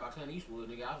got shot by Clint Eastwood.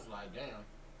 Nigga, I was like, damn.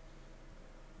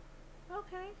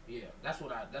 Okay. Yeah, that's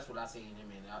what I seen him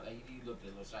in. He looked a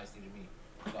little shiesty to me.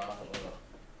 So,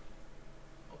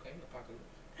 okay,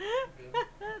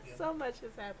 apocalypse. So much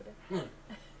is happening.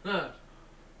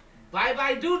 Bye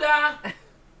bye, Duda.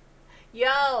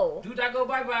 Yo. Duda, go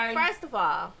bye bye. First of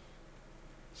all,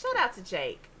 shout out to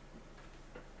Jake.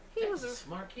 He That's was a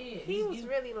smart kid. he was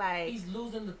really like, he's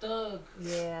losing the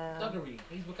thuggery.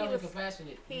 He's becoming was-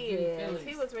 compassionate. he He's getting is. feelings.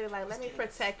 He was really like, let me He's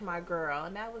getting- protect my girl,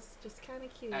 and that was just kind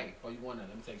of cute. Hey, you want that?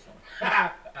 Let me tell you something.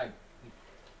 Hey,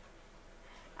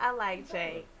 I like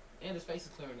Jake. and his face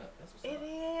is clearing up. That's what's It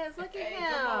up. is. Look at Hey,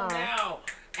 him. come on now.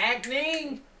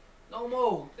 Acting. No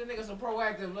more. This nigga so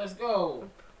proactive. Let's go.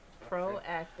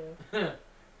 Proactive.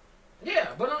 Yeah,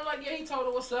 but I'm like, yeah, he told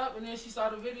her what's up, and then she saw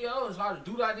the video, and saw the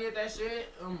dude I did that shit.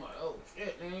 I'm like, oh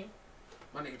shit, man.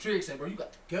 My nigga Trig said, bro, you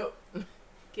got to go.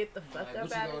 Get the fuck Like, up what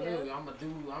you out of gonna here. do?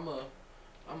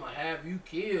 I'm gonna have you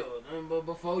killed. But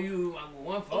before you,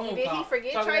 one phone call. Did he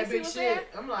forget talking that Tracy big was shit.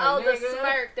 there? I'm like, Oh, the nigga.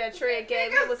 smirk that Trey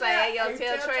gave. He was like, hey, yo, Hey,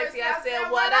 tell tell Tracy I Tracy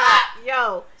said what up.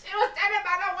 Yo. She was standing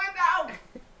by the window.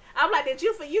 I'm like,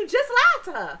 you just lied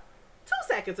to her 2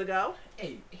 seconds ago.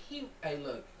 Hey,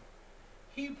 look.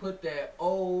 He put that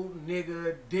old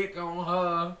nigga dick on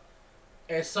her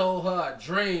and sold her a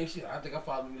dream. She like, I think I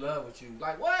fallen in love with you.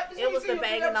 Like, what? This It nigga was seen the you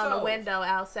banging on the episodes. window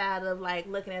outside of, like,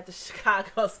 looking at the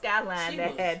Chicago skyline She that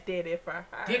was had did it for her.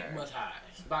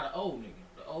 Dickmatized by the old nigga.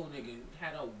 The old nigga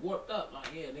had her warped up. Like,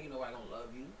 yeah, nigga, nobody gonna love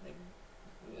you.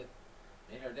 Nigga.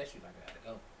 They heard that shit like, I gotta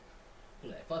go. He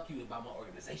like, fuck you, it's about my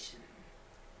organization.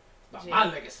 It's about my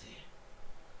legacy.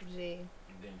 Gee. And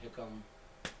then here come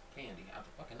Candy out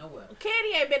the fucking nowhere.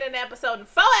 Candy ain't been in the episode in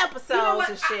 4 episodes You know what?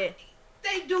 and shit.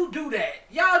 They do that.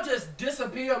 Y'all just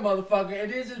disappear, motherfucker,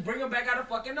 and then just bring them back out of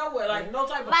fucking nowhere. Like, no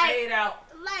type of Like- fade out.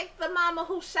 Like the mama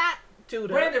who shot Duda.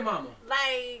 Brandon mama.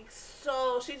 Like,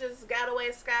 so she just got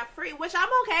away scot-free, which I'm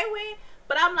okay with.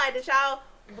 But I'm like, this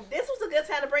was a good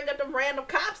time to bring up them random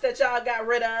cops that y'all got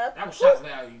rid of. That was shock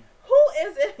value. Who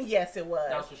is it? Yes, it was.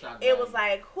 That was for shock It value. was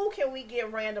like, who can we get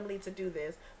randomly to do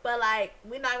this? But like,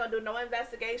 we're not gonna do no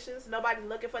investigations. Nobody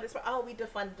looking for this. Oh, we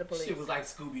defunded the police. Shit was like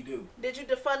Scooby-Doo. Did you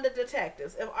defund the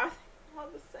detectives? If are they all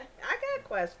the same? I got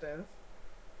questions.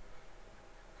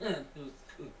 It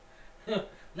was-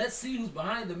 Let's see who's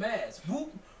behind the mask.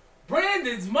 Whoop.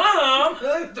 Brandon's mom.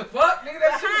 What the fuck, nigga?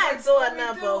 That Behind shit door was like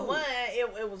number Scooby-Doo. 1,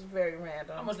 it was very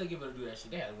random. How much they give her to do that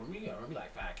shit? They had to run me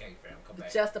like 5K, fam. Come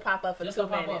back. Just to pop up for Just 2 to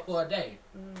pop minutes. up for a day.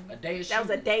 A day of That was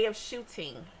a shooting. day of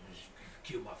shooting.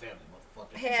 Kill my family,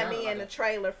 motherfucker. She Had sounded me like in the a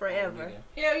trailer old forever.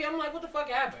 nigga. Hell yeah, I'm like, what the fuck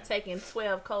happened? Taking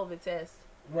 12 COVID tests.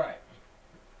 Right.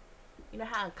 You know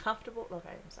how uncomfortable? Okay,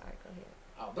 I'm sorry. Go ahead.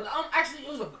 Oh, but actually, it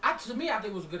was to me, I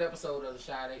think it was a good episode of the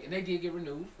Sade, and they did get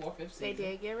renewed 4th, 5th season. They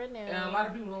did get renewed. And a lot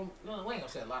of people don't. No, we ain't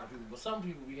gonna say a lot of people, but some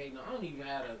people be hating. I don't even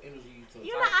have the energy to.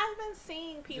 You know, fight I've been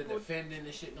seeing the people. defending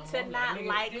and shit no to more. not nigga,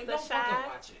 like dude, the don't fucking Shy.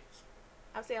 watch it.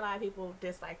 I've seen a lot of people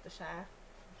dislike the Shy.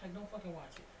 Like, don't fucking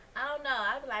watch it. I don't know.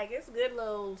 I be like, it's a good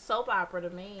little soap opera to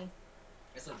me.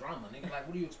 It's a drama, nigga. Like,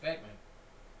 what do you expect, man?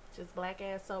 Just black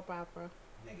ass soap opera.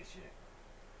 Nigga shit.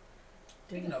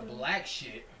 Speaking of black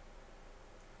shit,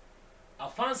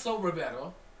 Alfonso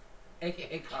Ribeiro,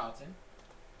 aka Carlton,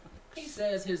 he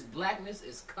says his blackness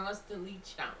is constantly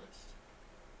challenged.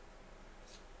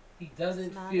 He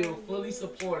doesn't feel fully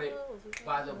supported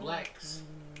by the blacks.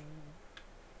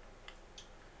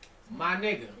 My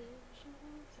nigga,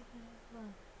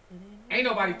 ain't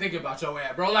nobody thinking about your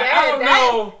ass, bro. Like, I don't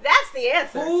know That's the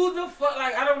answer. who the fuck.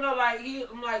 Like, I don't know. Like,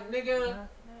 I'm like, nigga,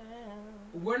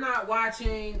 we're not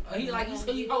watching. He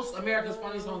hosts America's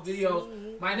Funniest Home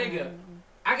Videos. My nigga,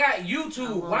 I got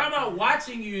YouTube. Why am I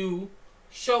watching you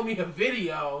show me a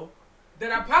video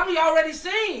that I probably already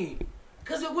seen?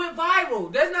 Cause it went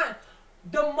viral. There's not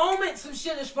the moment some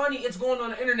shit is funny, it's going on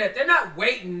the internet. They're not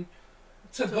waiting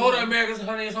to go to America's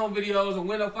Funniest Home Videos and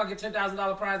win a fucking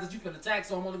 $10,000 prize that you finna tax,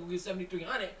 so I'm only gonna get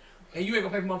 $7,300, and you ain't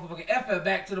gonna pay for motherfucking effort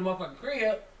back to the motherfucking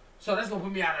crib. So that's gonna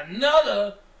put me out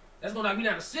another. That's gonna knock me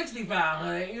down to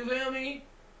 $6,500. You feel me?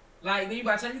 Like, then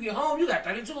by the time you get home, you got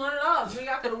 $3,200. Nigga,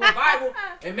 I could have went viral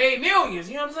and made millions.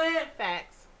 You know what I'm saying?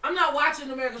 Facts. I'm not watching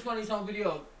America's Funniest Home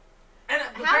Videos. And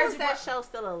the How crazy is that part- show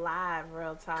still alive,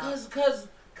 real talk?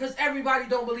 Cause everybody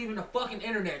don't believe in the fucking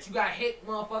internet. You got hit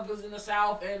motherfuckers in the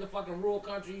South and the fucking rural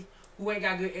countries who ain't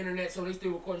got good internet, so they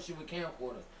still recording shit with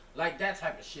camcorders. Like that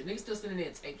type of shit. Niggas still sending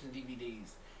in tapes and DVDs.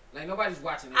 Like nobody's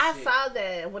watching this I shit. saw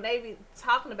that when they be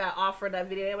talking about offering that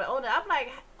video. They were like, I'm like,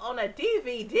 on a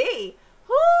DVD.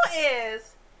 Who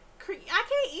is? I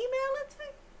can't email it to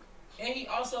you. And he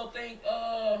also think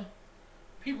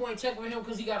people ain't checking with him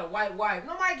because he got a white wife.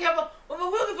 Nobody care about. But we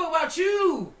don't give a fuck about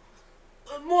you.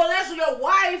 More or less with your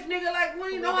wife, nigga. Like,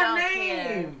 we don't know her don't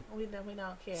name. care. We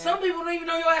don't care. Some people don't even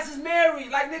know your ass is married.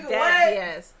 Like, nigga, That- what?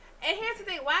 Yes. And here's the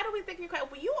thing. Why do we think you're Carlton?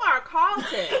 Well, you are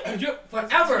Carlton. You're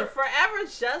forever. Forever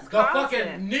just The Carlton.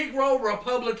 fucking Negro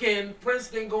Republican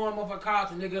Princeton going motherfucker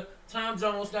Carlton, nigga. Tom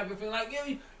Jones snap your finger. Like,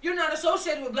 you're not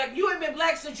associated with black. You ain't been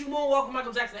black since you moonwalked with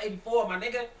Michael Jackson in '84, my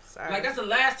nigga. Sorry. Like, that's the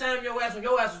last time your ass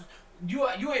was, you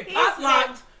ain't He's pop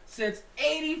locked since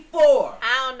 '84.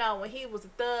 I don't know. When he was a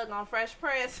thug on Fresh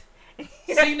Prince.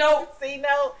 See no? See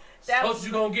no? That What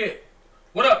you gonna get?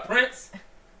 What up, Prince?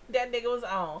 that nigga was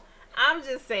on. I'm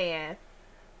just saying.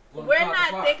 Wanna We're pop the not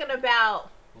clock. thinking about.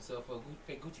 We'll sell for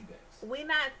fake Gucci bags. We're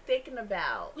not thinking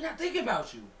about. We're not thinking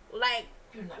about you. Like,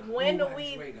 You're not on when do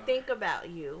nobody's we radar. think about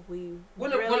you? We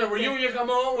When really a think- reunion come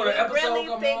on, when we an episode really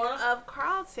come think on. of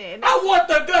Carlton. I want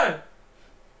the gun.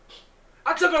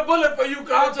 I took a bullet for you,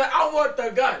 Carlton. I want the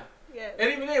gun. Yes. And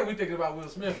even then, we thinking about Will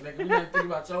Smith, nigga. We didn't think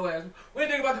about your ass. We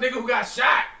didn't think about the nigga who got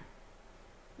shot.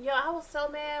 Yo, I was so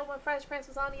mad when Fresh Prince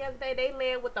was on the other day. They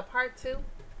led with the part 2.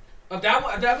 Of that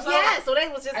one, that episode? Yeah, so they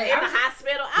was just Hey, in I the was-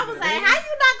 hospital. I was Keep it like, a how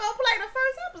you not gonna play the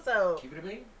first episode? Keep it a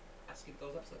bean. I skipped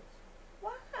those episodes.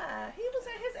 Why? He was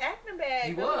in his acting bag.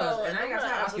 He the was, little- and I ain't got the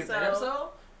time. I little skipped that episode.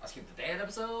 I skipped the dad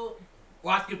episode.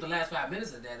 Well, I skipped the last 5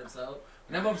 minutes of that episode.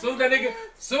 And then as soon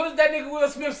as that nigga Will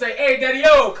Smith say, "Hey, Daddy,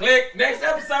 yo," click next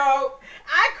episode.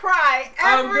 I cry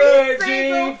I'm every good,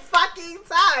 single G. fucking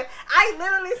time. I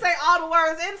literally say all the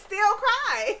words and still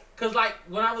cry. Cause like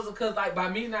when I was, cause like by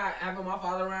me not having my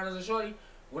father around as a shorty,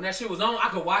 when that shit was on, I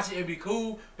could watch it and be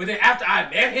cool. But then after I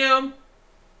met him,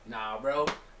 nah, bro.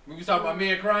 When we talking about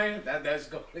men crying, that's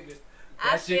go niggas.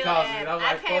 I That shit feel causes that. it. I'm I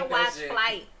like, can't fuck watch that shit.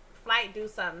 Flight. Flight do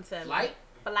something to me. Flight?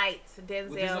 Flight. Denzel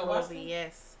Denzel Washington? movie.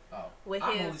 Yes. Oh, With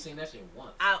I've his- only seen that shit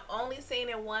once. I've only seen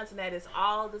it once, and that is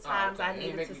all the times okay. I It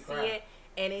needed make to me see cry. it,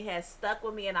 and it has stuck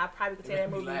with me. And I probably could It tell made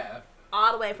that me movie laugh.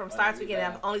 all the way from It start to made me beginning.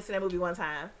 laugh. I've only seen that movie one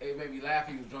time. It made me laugh.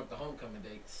 He was drunk the homecoming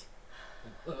dates.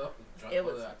 Drunk It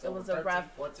was- October it was a 13th,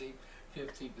 rough- 14th,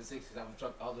 15th, and 16th. I was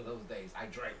drunk all of those days. I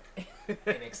drank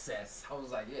in excess. I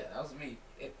was like, yeah, that was me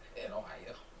in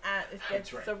Ohio.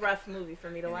 It's a rough movie for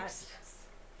me to In watch. excess.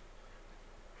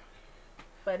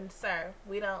 But sir,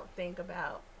 we don't think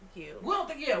about you. We don't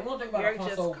think about You're Alfonso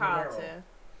just Guerrero. Carlton.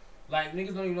 Like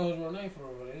niggas don't even know his real name for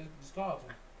real, but it's just Carlton.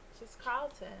 Just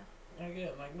Carlton. Like yeah,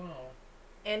 like no.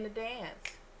 And the dance.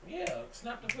 Yeah,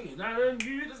 snap the fingers. Now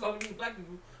you just only black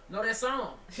people know that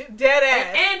song. Dead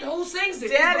ass. And who sings it?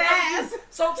 Dead It's because ass. you.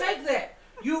 So take that.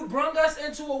 You brung us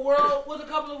into a world with a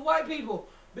couple of white people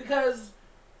because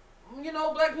you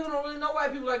know black people don't really know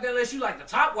white people like that unless you like the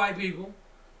top white people.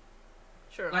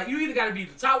 True. Like you either got to be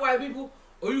the top white people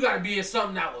or you got to be in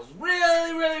something that was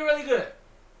really, really, really good.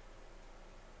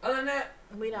 Other than that,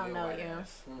 We don't you're know white you.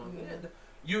 ass. Mhm.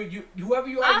 You whoever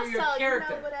you are, you're your Also, you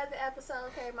character. know what other episode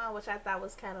came on, which I thought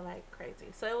was kind of like crazy.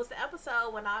 So it was the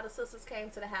episode when all the sisters came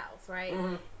to the house, right?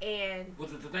 Mhm. And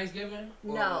Was it the Thanksgiving?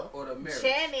 Or No. Or the marriage?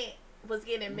 Janet was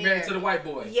getting Married married. to the white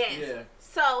boy. Yes. Yeah.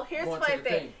 So here's Going the to funny the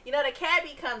thing. thing. You know, the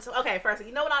cabbie comes. Okay, first,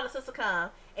 you know when all the sisters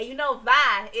come, and you know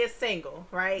Vi is single,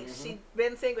 right? Mhm. She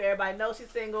been single. Everybody knows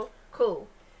she's single. Cool.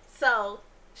 So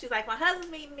she's like, my husband's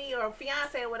meeting me or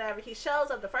fiance or whatever. He shows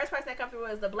up. The first person that comes through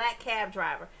is the black cab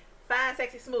driver. Fine,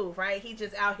 sexy, smooth, right? He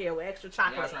just out here with extra Y'all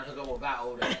chocolate. trying to hook up with my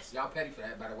old ass. Y'all petty for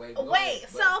that, by the way. Go Wait, ahead,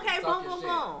 so but okay, talk boom, your boom, shit.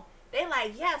 boom. They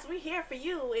like, yes, we here for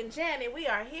you and Janet. We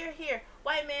are here.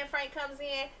 White man Frank comes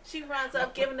in. She runs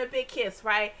up, giving a big kiss.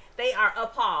 Right? They are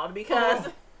appalled because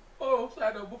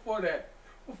Side note, before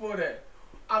that,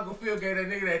 Uncle Phil gave that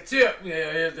nigga that tip. Yeah,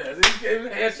 here's that. He gave him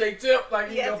a handshake tip, like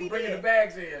you Yes, know, he for bringing did. the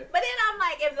bags in. But then I'm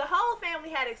like, if the whole family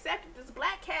had accepted this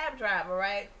black cab driver,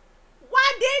 right?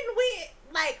 Why didn't we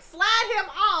like slide him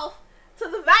off to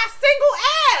the vice single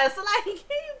ass? Like, here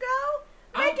you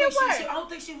go, make it work. I don't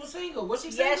think she was single. Was she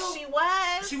Yes, single? she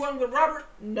was. She wasn't with Robert.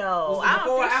 No, Was it I before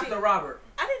don't or think after she. Robert?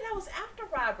 I think that was after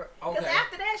Robert. Because Okay.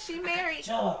 after that, she married.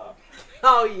 Job.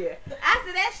 Oh yeah.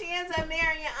 After that, she ends up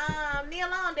marrying Neil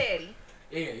Long Daddy.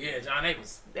 Yeah, John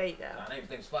Amos. There you go. John Amos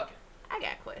thinks fucking. I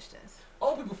got questions.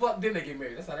 Old people fuck, then they get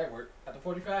married. That's how that works. After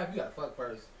 45, you gotta fuck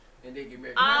first, and they get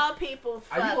married. All people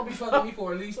Are you fuck. gonna be fucking me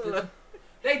for at least?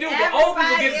 They do, but old people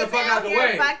Everybody get the is fuck out the here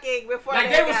way. fucking before Like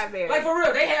they they was, got married. like for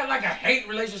real, they had like a hate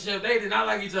relationship. They did not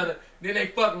like each other. Then they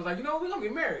fuck. Was like, you know, we gonna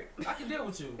get married. I can deal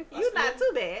with you. That's you not cool.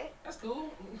 too bad. That's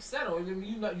cool. Settle.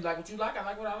 You like what you like. I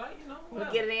like what I like. You know. We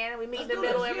whatever. get it in. We meet in Let's the do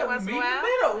middle this. every Yeah, we once in a meet in the while.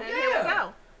 middle. And here we Yeah.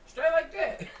 go. Straight like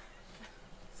that.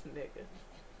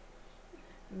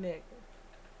 Nigga.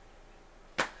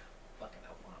 Fucking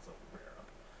Alfonso Guerrero.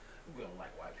 We don't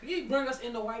like white people. He bring us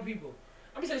into white people.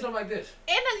 Let me say something like this.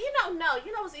 And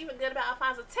you know what's even good about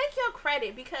Alfonso? Take your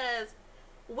credit because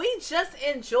we just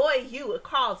enjoy you at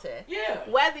Carlton. Yeah.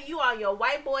 Whether you are your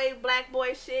white boy, black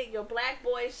boy shit, your black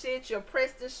boy shit, your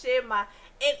Princeton shit, and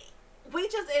we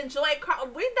just enjoy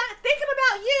Carlton. We're not thinking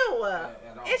about you.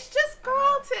 At all. It's just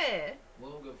Carlton. We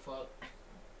don't give a fuck.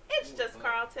 It's just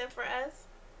Carlton for us.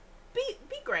 Be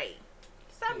great.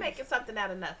 Stop Please. making something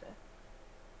out of nothing.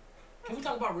 Can we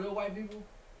talk about real white people?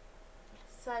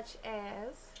 Such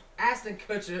as Ashton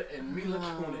Kutcher and Mila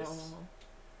Kunis.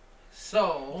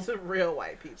 So, to real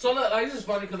white people. so look, like this is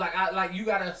funny because like you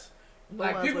gotta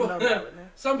like ones people. with no melanin.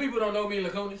 Some people don't know Mila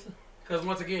Kunis because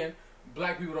once again,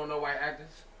 black people don't know white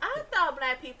actors. I thought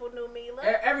black people knew Mila.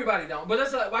 Everybody don't, but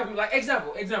that's like white people. Like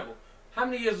example. How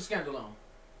many years was Scandal on?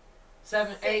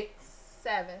 7, 8,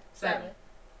 7. 7.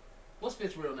 What's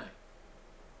Fitz' real name?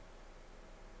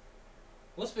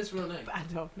 What's Fitz' real name? I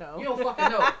don't know. You don't fucking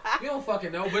know. You don't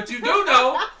fucking know. But you do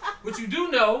know. But you do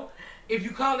know. If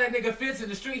you call that nigga Fitz in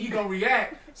the street, he gonna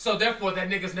react. So therefore, that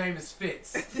nigga's name is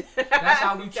Fitz. That's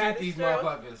how we treat these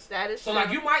motherfuckers. That is so true.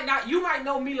 like you might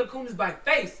know Mila Kunis by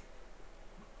face,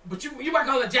 but you might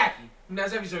call her Jackie. And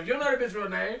that's every show. You don't know that bitch real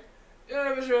name. You don't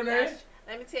know that bitch real name.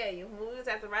 Let me tell you, when we was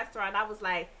at the restaurant, I was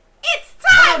like, "It's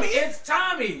Tommy! It's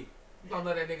Tommy!" You don't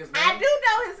know that nigga's name. I do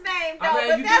know his name, though,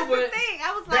 I mean, but that's the thing.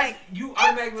 I was like, you it's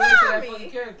automatically relate to that Tommy. fucking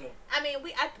character. I mean,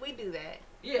 we do that.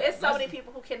 Yeah. There's so many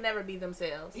people who can never be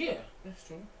themselves. Yeah, that's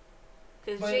true.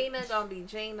 Because But- Gina gonna be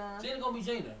Gina. Gina gonna be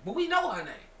Gina. But we know her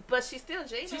name. But she's still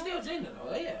Gina. She's still Gina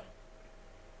though, yeah.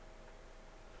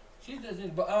 She's still Gina.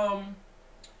 But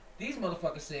these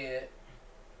motherfuckers said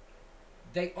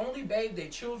they only bathe their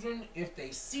children if they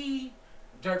see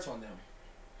dirt on them.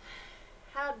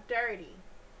 How dirty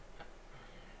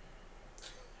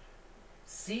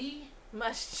See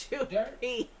must you dirt?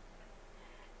 be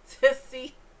to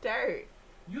see dirt?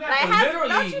 You Like, have to don't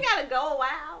literally you gotta go a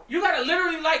while? you gotta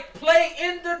literally like play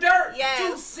in the dirt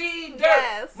Yes. to see dirt.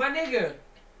 Yes. My nigga,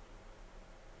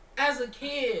 as a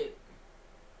kid,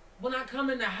 when I come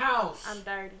in the house, I'm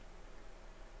dirty.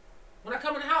 when I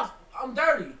come in the house, I'm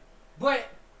dirty. But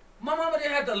my mama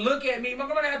didn't have to look at me. My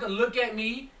mama didn't have to look at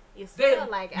me. You They, smell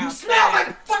like outside. you smell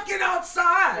like fucking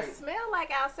outside. You smell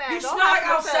like outside. You Don't smell like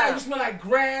have to outside. tell. You smell like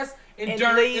grass and, And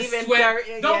dirt leave and and sweat. dirt,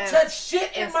 and Don't yes. touch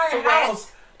shit in And my sweat.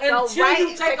 house Go until right you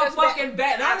and take a bath. fucking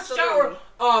bath. Not a Absolutely. shower,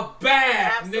 a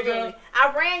bath, Absolutely. nigga.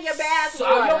 I ran your bath So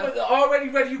water. you're already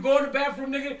ready. You go in the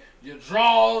bathroom, nigga. Your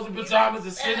drawers and pajamas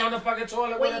and sitting on the fucking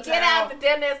toilet When with you a get towel. out, the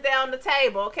dinner's down the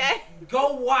table, okay?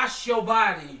 Go wash your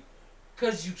body,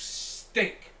 cause you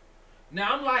stink.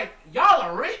 Now I'm like, y'all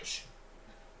are rich,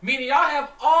 meaning y'all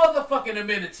have all the fucking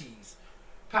amenities.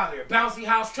 Probably a bouncy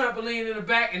house, trampoline in the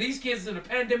back, and these kids in the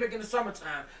pandemic in the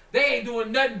summertime, they ain't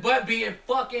doing nothing but being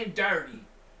fucking dirty.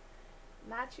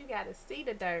 Not you gotta see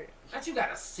the dirt. That you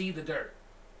gotta see the dirt.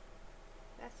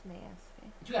 That's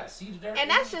nasty. You gotta see the dirt. And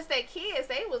that's just their kids.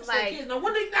 They was That's their like, kids. Now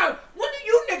when do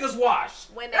you niggas wash?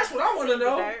 when they That's what I want to see the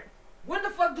know. dirt. When the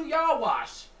fuck do y'all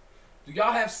wash? Do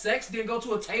y'all have sex then go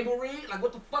to a table read? Like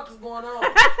what the fuck is going on?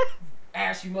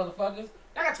 Ass you motherfuckers.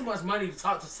 I got too much money to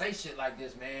talk to say shit like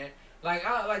this, man. Like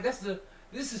this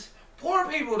is poor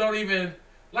people don't even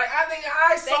like. I think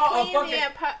I They saw a clean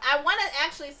fucking. I want to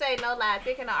actually say, no lie, I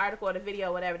think in the article or the video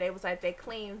or whatever, they was like, they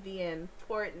clean the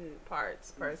important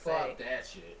parts, per se. Fuck that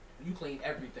shit. You clean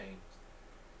everything.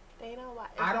 They don't wash.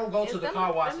 I don't go it's to the them-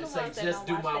 car wash them and the say ones that just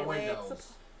don't do wash my their legs.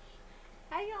 windows.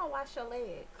 How you don't wash your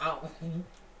legs? I don't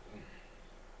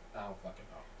fucking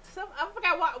know. I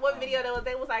forgot what video that was.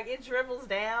 They was like, it dribbles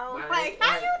down. Man, Like,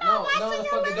 how you not washing the your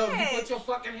fuck it don't. You legs? put your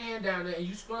fucking hand down there and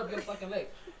you scrub your fucking leg.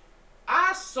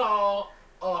 I saw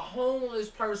a homeless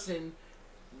person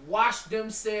wash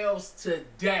themselves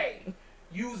today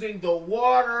using the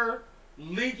water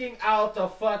leaking out the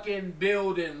fucking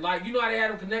building. Like, you know how they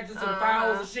had them connected to the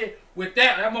fire hose and shit? With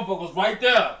that motherfucker was right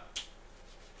there.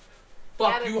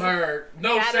 Fuck Gotta you do- heard.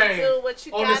 No gotta shame. do what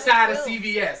you On the gotta side of do.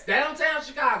 CVS. Downtown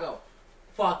Chicago.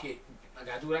 Fuck it. I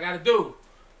gotta do what I gotta do.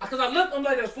 Because I looked, I'm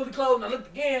like, it was fully clothed, and I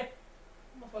looked again.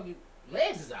 Motherfucking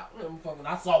legs is out. Motherfucking,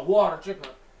 I saw water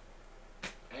trickling.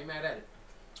 I ain't mad at it.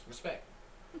 Respect.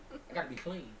 I gotta be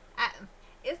clean.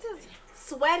 It's just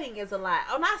sweating is a lot.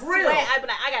 Oh, not For sweat. real. I'd be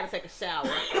like, I gotta take a shower.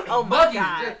 Oh my Muggy.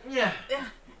 god. Yeah.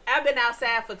 I've been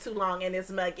outside for too long and it's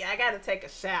muggy. I gotta take a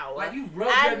shower. Like you rub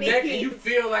I your neck and need- you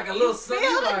feel like a little Feel something.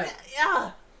 it? Like,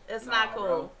 Yeah. It's nah, not bro.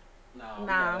 cool. No. Nah.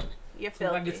 man. You're Till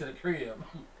I filthy. get to the crib,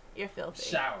 You're filthy.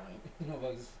 showering.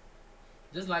 Motherfuckers.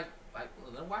 Just like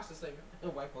let wash the segment.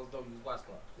 White folks don't use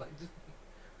washcloths. Like just.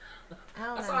 I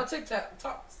don't I know. saw a TikTok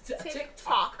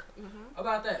TikTok.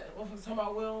 about that. Motherfuckers talking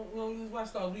about we don't use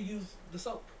washcloths. We use the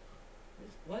soap.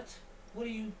 What? What are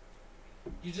you?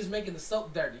 You're just making the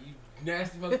soap dirty. You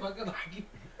nasty motherfucker.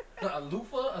 Like a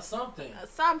loofah or something.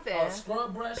 Something. A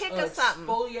scrub brush. Pick a a something.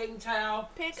 exfoliating towel.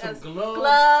 Pick some a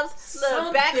gloves.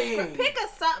 look, back. something. Pick a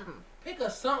something. Pick a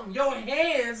something. Your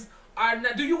hands are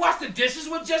not. Do you wash the dishes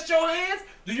with just your hands?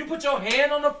 Do you put your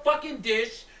hand on the fucking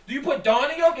dish? Do you put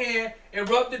Dawn in your hand and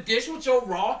rub the dish with your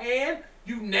raw hand?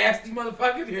 You nasty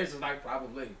motherfucker. Here's like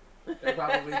probably. They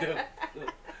probably do.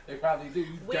 They probably do.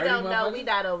 You We dirty don't know. motherfuckers. We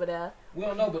not over there. We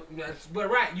don't know, but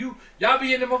right, y'all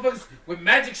be in the motherfuckers with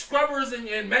magic scrubbers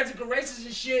and magic erasers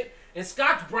and shit and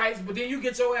Scotch Brights, but then you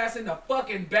get your ass in the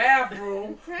fucking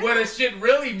bathroom where the shit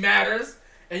really matters,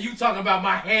 and you talking about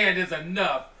my hand is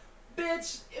enough,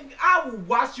 bitch. I will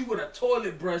wash you with a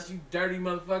toilet brush, you dirty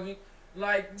motherfucker.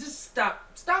 Like, just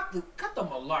cut the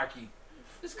malarkey.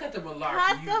 Just cut the malarkey.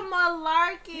 Cut the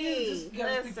malarkey. You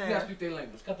gotta speak their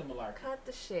language. Cut the malarkey. Cut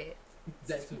the shit.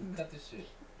 That too. Cut the shit.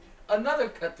 Another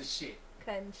cut the shit.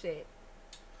 Cutting shit.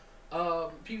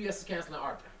 PBS is canceling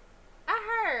Arthur.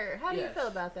 I heard. How do you Yes. feel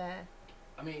about that?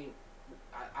 I mean,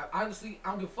 I honestly, I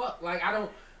don't give a fuck. Like, I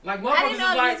don't, like, I motherfuckers didn't know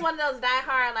is if like, he's one of those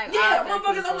diehard, like, yeah, Arthur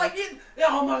motherfuckers, people. I'm like, yeah,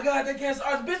 oh my God, they canceled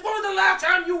Arthur. Bitch, when was the last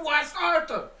time you watched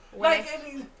Arthur? When Like, they-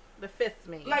 I mean, The fifth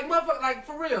me. like, motherfucker, like,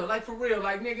 for real,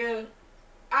 like, nigga,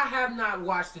 I have not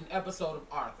watched an episode of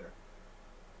Arthur.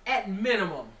 At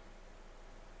minimum,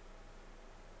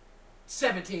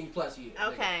 17 plus years. nigga.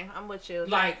 Okay, I'm with you.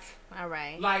 Like, All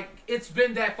right. like, it's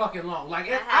been that fucking long. Like,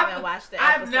 I haven't watched the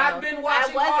episode. I've not been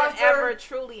watching I wasn't Arthur. ever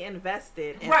truly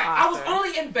invested in Right, I was Arthur.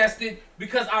 only invested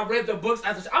because I read the books.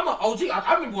 I'm an OG.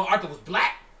 I remember when Arthur was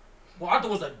black. When Arthur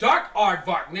was a dark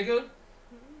aardvark, nigga.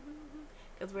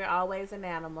 Because we're always an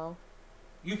animal.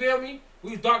 You feel me?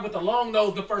 We was dark with the long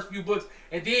nose the first few books,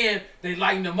 and then they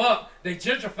lightened him up. They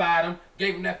gentrified him,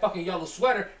 gave him that fucking yellow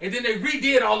sweater, and then they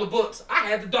redid all the books. I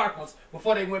had the dark ones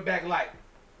before they went back light.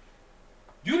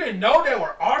 You didn't know there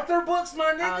were Arthur books,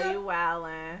 my nigga? Oh, you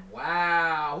wildin'.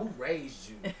 Wow, who raised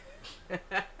you?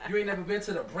 You ain't never been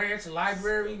to the branch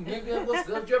library, nigga? What's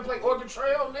good? You ever play Oregon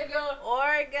Trail, nigga?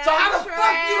 Oregon So how the Trail.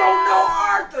 fuck you don't know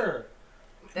Arthur?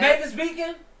 That's- Mavis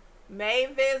Beacon?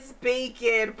 Mavis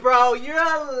Beacon, bro, you're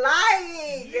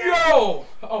lying. Yo!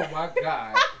 Oh my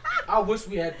God. I wish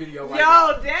we had video right Yo,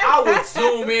 now. that- I would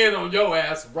zoom in on your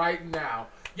ass right now.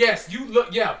 Yes, you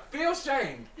look, yeah, feel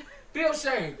shamed. Feel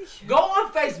shamed. Go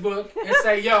on Facebook and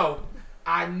say, yo,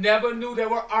 I never knew there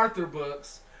were Arthur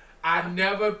books. I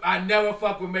never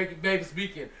fuck with Mavis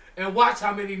Beacon. And watch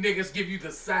how many niggas give you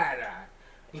the side eye.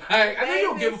 Like, I know you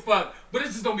don't give a fuck, but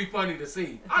it's just gonna be funny to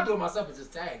see. I'll do it myself and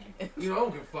just tag you. You know, I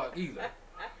don't give a fuck either.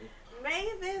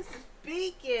 Mavis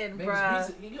Beacon, Mavis bruh.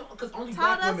 Beacon, you know, because only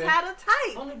Taught black us women, how to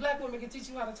type. only black women can teach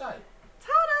you how to type.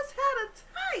 Taught us how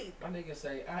to type. My nigga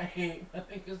say I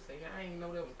ain't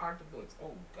know there was Arthur books.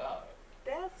 Oh God.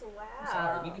 That's I'm wow.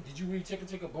 sorry, nigga. Did you read Chicka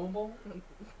Chicka Boom Boom?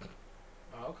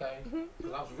 Oh, okay.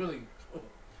 Because I was really.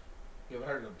 You ever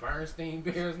heard of the Bernstein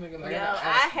Bears, nigga? Like, Yo, gotta I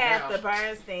ask you had now. the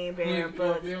Bernstein Bear You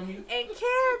books. feel me? And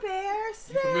Care Bear You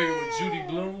familiar with Judy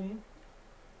Bloom?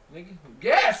 Nigga?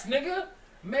 Yes, nigga.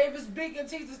 Mavis Beacon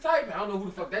teaches typing. I don't know who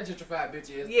the fuck that gentrified bitch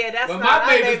is. Yeah, that's But not my our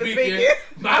Mavis Mavis Beacon, Beacon.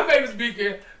 my Mavis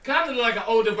Beacon, kind of like an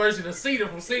older version of Cedar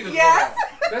from Cedar's Yes.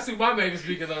 World. That's who my Mavis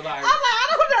Beacon look like. I'm like, I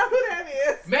don't know who that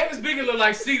is. Mavis Beacon look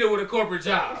like Cedar with a corporate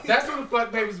job. That's what the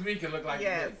fuck Mavis Beacon look like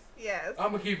Yes, to me. yes.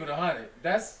 I'm gonna keep it 100.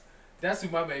 That's who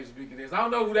my Mavis Beacon is. I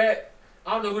don't know who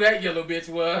that yellow bitch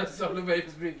was on the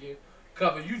Mavis Beacon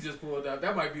cover you just pulled up.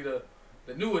 That might be the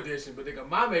new edition, but nigga,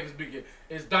 my Mavis Beacon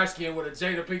is dark skin with a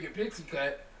Jada Pinkett pixie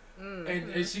cut,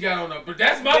 and she got on a. But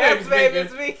that's my Mavis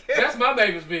Beacon. That's my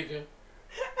Mavis Beacon.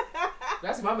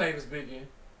 That's my Mavis Beacon.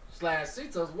 /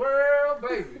 Cito's World,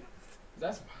 baby.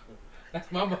 That's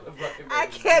my motherfucking. I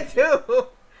Mavis can't Beacon. do.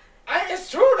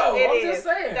 It's true though. It I'm is. just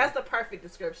saying. That's the perfect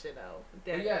description, though. But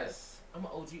Definitely. yes, I'm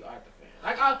an OG Arthur fan.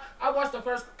 Like I watched the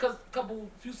first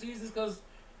few seasons because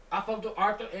I fucked with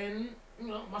Arthur, and you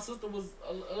know my sister was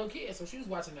a little kid, so she was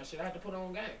watching that shit. I had to put her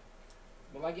on game.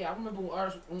 But like, yeah, I remember when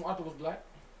Arthur was black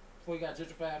before he got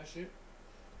gentrified and shit.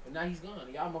 But now he's gone.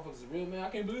 Y'all motherfuckers is real, man. I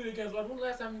can't believe they canceled Arthur. When the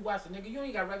last time you watched it, nigga? You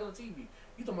ain't got regular TV.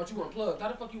 You talking about you unplugged? How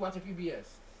the fuck you watching PBS?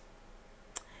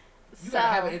 You gotta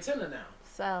have an antenna now.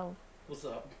 So, What's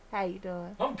up? how you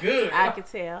doing? I'm good. I can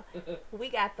tell. We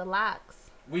got the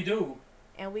locks, We do.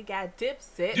 and we got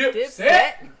Dipset.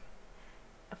 Dipset?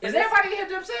 For Is this- everybody in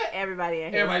here Dipset? Everybody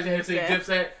in here. Everybody's in here saying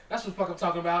Dipset. That's what the fuck I'm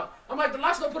talking about. I'm like, the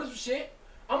Locks gonna put us some shit.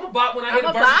 I'm a bot when I hear I'm the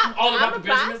a verses bop. from All About I'm the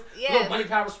a bop. Benjamins. Yes. Little Money,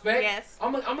 Power, Respect. Yes.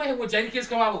 I'm gonna hear when Jadakiss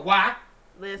come out with Why.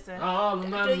 Listen. All of Do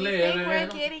my you think living. we're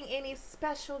getting any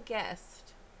special guests?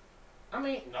 I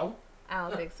mean, no. I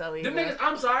don't think so either. Them niggas,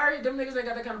 I'm sorry, them niggas ain't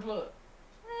got that kind of plug.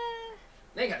 Eh,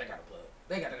 They ain't got that kind of plug.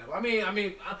 They ain't got that kind of I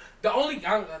mean, the only,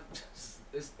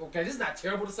 it's, okay, this is not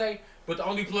terrible to say, but the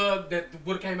only plug that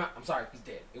would have came out, I'm sorry, he's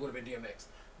dead. It would have been DMX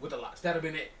with the Locks. That'd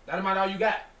have been it. That might all you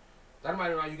got. That might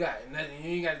be all you got. And then you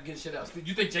ain't got to get shit else.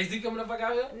 You think Jay-Z coming the fuck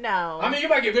out here? no. I mean, you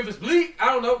might get Memphis Bleak. I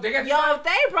don't know. They got Yo, if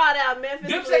they brought out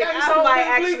Memphis Dipset Bleak, got any I song with might Memphis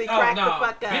actually Bleak? crack no. the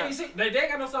fuck up. BBC, they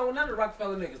ain't got no song with none of the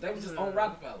Rockefeller niggas. They was just on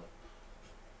Rockefeller.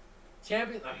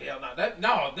 Champion? Oh, hell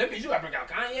no. That means you gotta bring out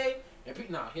Kanye and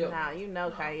hell Nah, you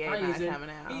know Kanye not Kanye's coming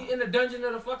out. He in the dungeon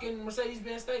of the fucking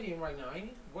Mercedes-Benz Stadium right now. Ain't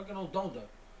he? Working on Donda.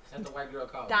 That's the white girl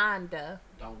called it. Donda.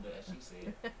 Donda, as she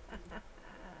said.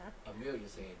 Amelia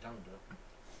said Donda.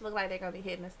 Look like they're gonna be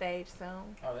hitting the stage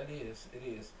soon. Oh, it is.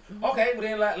 Okay, well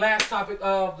then last topic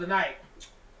of the night.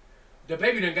 the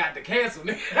baby done got to cancel,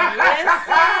 nigga.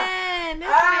 Listen, this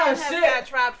man has shit. got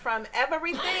dropped from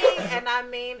everything, and I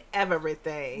mean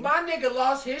everything. My nigga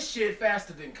lost his shit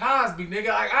faster than Cosby, nigga.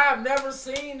 Like, I have never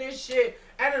seen this shit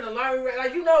at an alarming rate.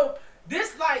 Like, you know,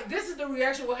 this is the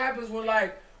reaction what happens when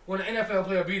an NFL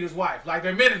player beat his wife. Like,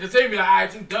 the minute the team be like, all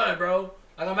right, you done, bro.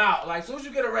 Like, I'm out. Like, as soon as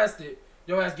you get arrested,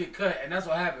 your ass get cut, and that's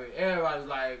what happened. Everybody's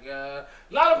like,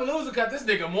 Lollapalooza cut this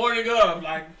nigga morning up,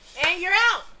 like. And you're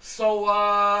out. So,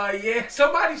 yeah,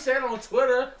 somebody said on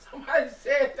Twitter,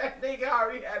 that nigga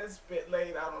already had his spit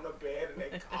laid out on the bed, and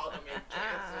they called him and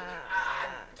canceled. I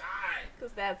died.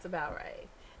 Because that's about right.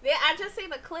 Then I just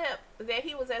seen a clip that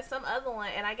he was at some other one,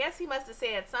 and I guess he must have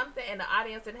said something, and the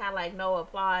audience didn't have, like, no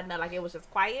applaud, no, like, it was just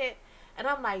quiet. And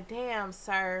I'm like, damn,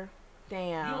 sir.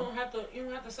 Damn. You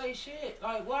don't have to say shit.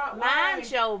 Like, why?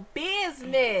 Mind your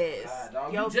business. God,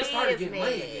 dog. Your you just started business. getting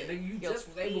money again, nigga. You Your just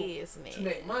was able business. to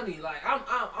make money. Like, I'm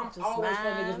Just always for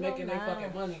mind niggas making their your fucking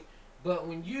mind. money. But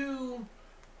when you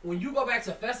go back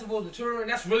to festivals, the touring,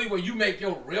 that's really where you make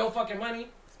your real fucking money.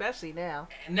 Especially now.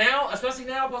 Especially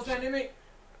now, post-pandemic.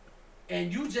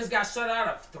 And you just got shut out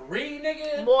of 3,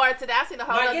 nigga. More today. I seen the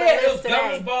whole Like, other yeah, it was list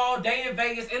Devil's today. Ball, day in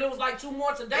Vegas, and it was like 2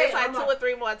 more today. It's like I'm 2 or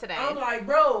 3 more today. I'm like,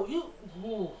 bro,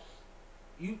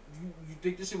 you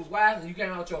think this shit was wise and you came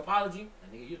out with your apology?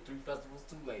 And nigga, you're 3 festivals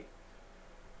too late.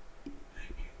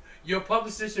 Your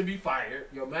publicist should be fired.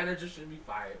 Your manager should be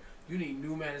fired. You need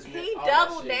new management. He all that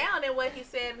doubled shit. down in what he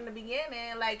said in the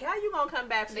beginning. Like, how you gonna come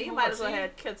back from there? You might as well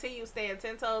have continue staying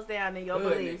 10 toes down in your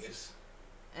Good beliefs. niggas.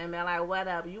 And man, like, what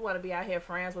up? You want to be out here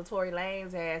friends with Tory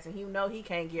Lane's ass, and you know he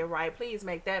can't get right. Please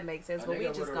make that make sense. A But we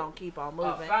nigga just with gonna keep on A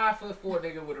moving. 5'4"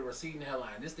 nigga with a receding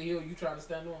hairline. This the hill you trying to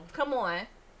stand on? Come on.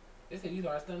 This the hill you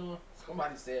trying to stand on?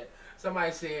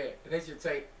 Somebody said they should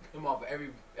take him off of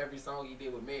every song he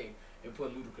did with Meg and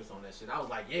put Ludacris on that shit. I was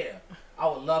like, yeah, I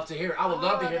would love to hear. I would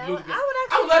love to hear Ludacris.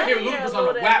 I would love to hear Ludacris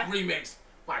on a WAP remix.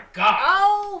 My God.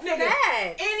 Oh, Nigga,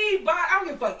 facts. anybody, I don't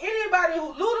give a fuck. Anybody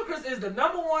who Ludacris is the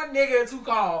 #1 nigga to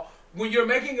call when you're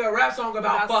making a rap song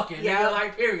about fucking, Yep. nigga,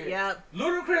 like, period. Yep.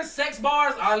 Ludacris sex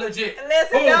bars are legit.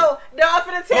 Listen, Boom. no, I'm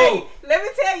finna tell you. Boom. Let me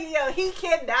tell you, yo, he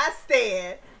cannot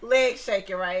stand leg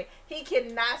shaking, right? He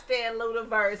cannot stand Luda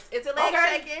verse. Is it leg Okay.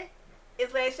 shaking?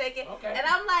 It's leg shaking. Okay. And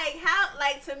I'm like, how?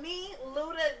 Like, to me,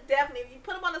 Luda definitely. If you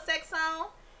put him on a sex song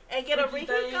and get Freaky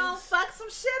a Ricky go, things. fuck some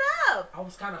shit up. I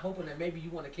was kind of hoping that maybe you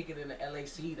want to kick it in the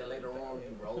LAC to later on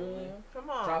you rolling. Come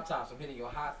on. Drop tops, I'm hitting your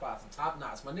hot spots and top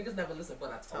knots. My niggas never listen,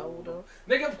 but I told Told them.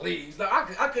 'em. Nigga, please.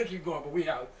 Like, I could keep going, but we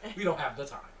don't have the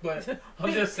time. But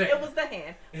I'm just saying. It was the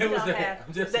hand. It was the hand.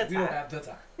 I'm just saying, we don't have the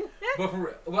time. But for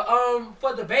real. Well,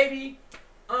 for the baby,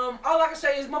 all I can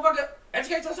say is, motherfucker,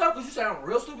 educate yourself because you sound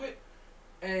real stupid.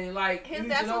 And, like, you need to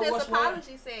That's know what his what's what.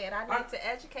 apology said. I need to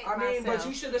educate I mean, myself. but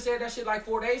you should have said that shit like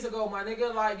 4 days ago, my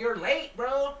nigga. Like, you're late,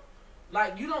 bro.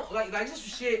 Like, you don't, like this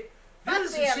is shit. Fuck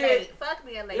This is being shit. late. Fuck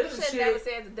being late. You This is should never shit.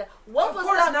 said that. What Of was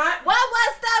course the not. What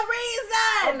was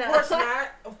the reason? Of course not.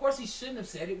 Of course he shouldn't have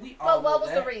said it. We all But what know was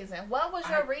that. the reason? What was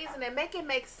your reason? And make it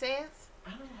make sense. I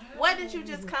don't have Where did you one.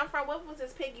 just come from? What was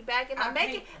this piggybacking? I Like,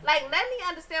 make it like let me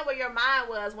understand where your mind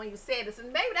was when you said this,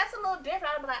 and maybe that's a little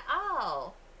different. I'd be like,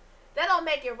 oh, that don't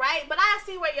make it right, but I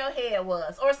see where your head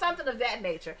was, or something of that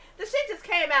nature. The shit just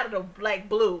came out of the like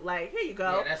blue. Like, here you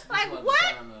go. Yeah, that's- this like wasn't what?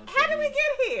 the time to How did we be-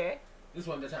 get here, This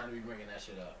wasn't the time to be bringing that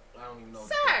shit up. I don't even know.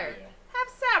 sir? Have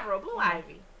several Blue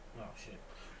Ivy. Oh shit.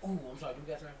 Ooh, I'm sorry. Do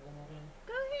we got time for one more thing?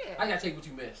 Go ahead. I gotta tell you what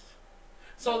you missed.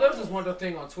 So there was this wonderful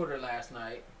thing on Twitter last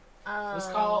night. It's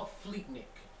called Fleetnik.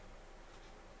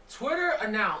 Twitter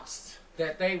announced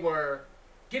that they were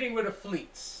getting rid of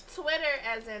fleets. Twitter,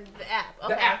 as in the app.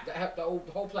 Okay. The app, the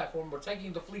whole platform. We're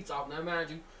taking the fleets off. Now,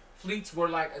 mind you, fleets were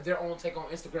like their own take on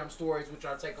Instagram stories, which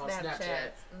are take on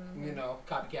Snapchat. You know,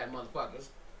 copycat motherfuckers.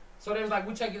 So they was like,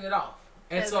 we're taking it off.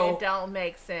 And so it don't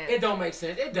make sense. it don't make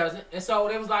sense. It doesn't. And so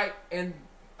it was like, and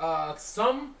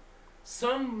some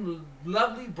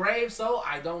lovely, brave soul,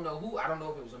 I don't know who, I don't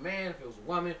know if it was a man, if it was a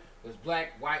woman, if it was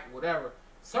black, white, whatever.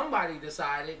 Somebody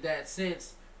decided that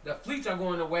since the fleets are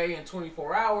going away in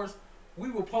 24 hours, we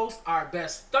will post our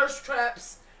best thirst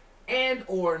traps and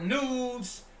or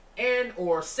nudes and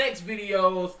or sex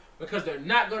videos because they're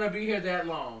not going to be here that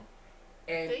long.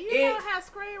 And Do you know how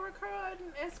screen recording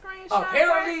and screenshot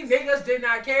apparently, works? niggas did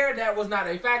not care. That was not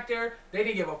a factor. They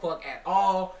didn't give a fuck at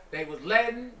all. They was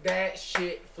letting that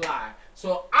shit fly.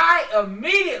 So I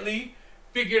immediately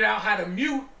figured out how to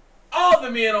mute all the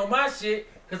men on my shit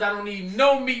because I don't need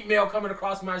no meat mail coming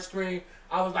across my screen.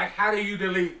 I was like, how do you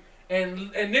delete? And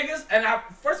niggas, and I,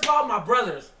 first of all, my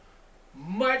brothers,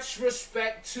 much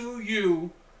respect to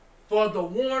you for the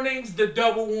warnings, the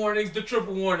double warnings, the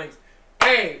triple warnings.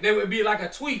 Hey, there would be like a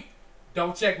tweet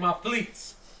don't check my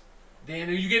fleets. Then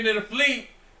when you get into the fleet,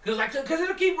 cause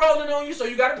it'll keep rolling on you, so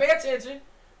you gotta pay attention.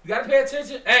 You gotta pay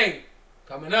attention. Hey,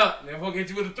 coming up, then we'll get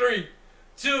you with a 3,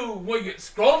 2, 1. You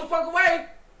scroll the fuck away.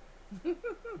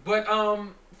 But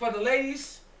for the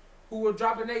ladies who were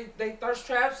dropping they thirst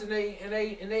traps and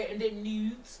they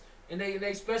nudes and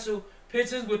they special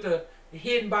pictures with the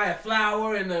hidden by a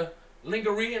flower and the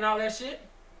lingerie and all that shit.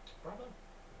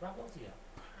 Bravo to y'all.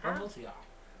 Bravo to y'all.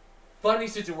 Funny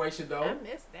situation though. I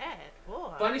missed that.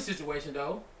 Boy. Funny situation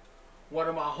though. One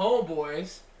of my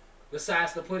homeboys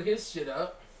decides to put his shit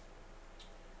up,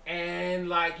 and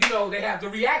like they have the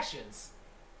reactions.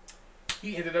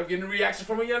 He ended up getting a reaction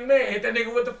from a young man. Hit that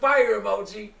nigga with the fire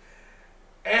emoji.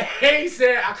 And he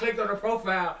said, I clicked on the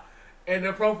profile, and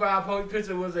the profile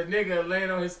picture was a nigga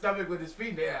laying on his stomach with his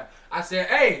feet there. I said,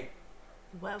 hey,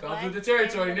 come through the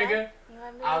territory, nigga.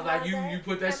 I was like, you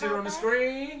put that shit on the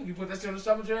screen? You put that shit on the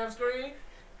Summer Jam screen?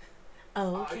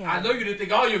 Oh, okay. I know you didn't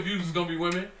think all your views was going to be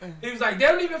women. He was like, they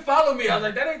don't even follow me. I was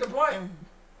like, that ain't the point.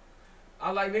 I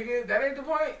was like, nigga, that ain't the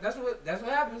point. That's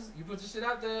what happens. You put your shit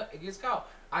out there, it gets caught.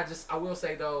 I will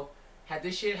say though, had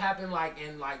this shit happened like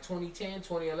in like 2010,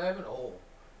 2011, it'd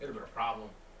have been a problem.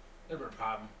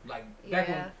 Like back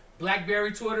when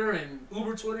BlackBerry Twitter and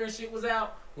Uber Twitter and shit was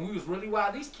out, when we was really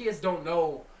wild. These kids don't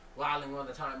know wilding all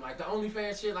the time. Like the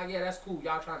OnlyFans shit, like that's cool.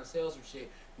 Y'all trying to sell some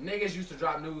shit. Niggas used to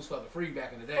drop news for the free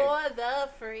back in the day. For the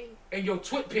free. And your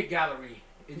Twit Pic gallery,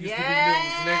 it used to be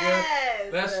news, nigga.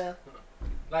 That's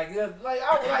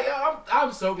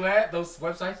I'm so glad those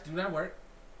websites do not work.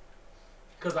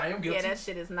 Cause I am guilty. Yeah, that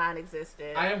shit is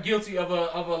non-existent. I am guilty of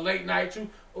a late night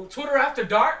Twitter after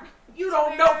dark. You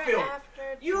don't know, Phil.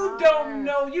 You don't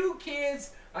know. You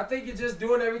kids, I think you're just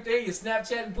doing everything. You're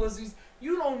Snapchatting pussies.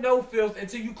 You don't know filth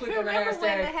until you click on the hashtag. Remember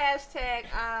when the hashtag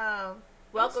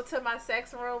welcome to my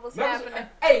sex room was happening?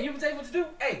 Hey, you can tell you what to do?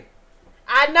 Hey.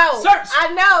 I know. Search.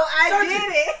 I know. I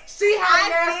did it. See how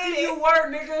nasty you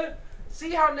were, nigga.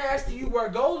 See how nasty you were.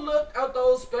 Go look at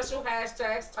those special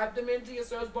hashtags, type them into your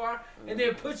search bar, and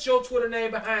then put your Twitter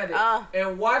name behind it.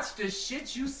 And watch the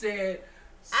shit you said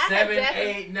 7,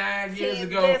 8, 9 years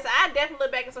ago. I definitely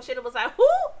look back at some shit and was like, who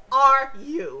are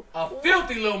you? A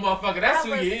filthy little motherfucker. That's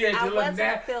who you is. You look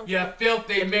nasty. You're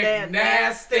filthy,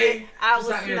 McNasty. I was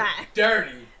out here not.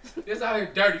 Dirty. Just out here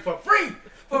dirty for free.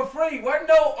 For free. Wasn't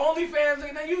no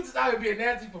OnlyFans. You just out here being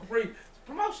nasty for free.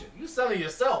 Promotion. You selling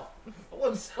yourself.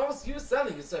 You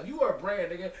selling yourself. You are a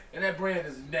brand, nigga, and that brand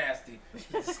is nasty. It's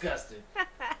disgusting.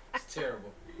 It's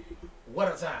terrible.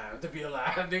 What a time to be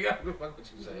alive, nigga. What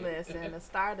you say? Listen, the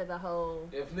start of the whole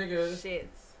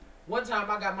shits. One time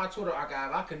I got my Twitter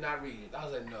archive. I could not read it. I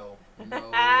was like, no, I'm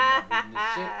not reading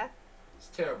this shit. It's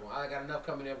terrible. I got enough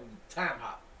coming in with Time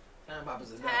Hop. Time Hop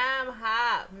is enough. Time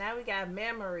Hop. Now we got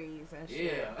memories and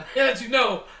shit. Yeah. Let you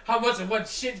know how much of what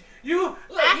shit you.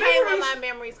 Look, I hate when my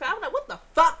memories come. I'm like, what the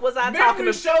fuck was I talking about?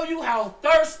 Memories show you how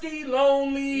thirsty,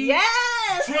 lonely,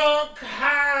 drunk,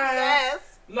 high,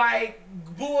 like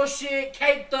bullshit,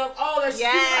 caked up, all that shit.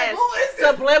 Like, who is this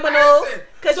Subliminals.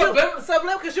 Because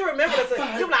you remember this.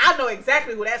 You're like, I know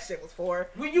exactly who that shit was for.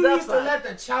 When you used to let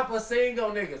the chopper sing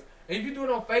on niggas. And if you do it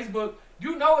on Facebook,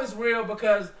 you know it's real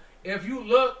because if you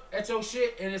look at your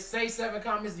shit and it say 7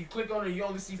 comments, you click on it, you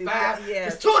only see 5.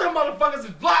 Because 2 of them motherfuckers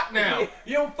is blocked now.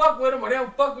 You don't fuck with them or they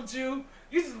don't fuck with you.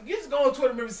 You just go on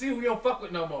Twitter and see who you don't fuck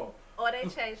with no more. Or they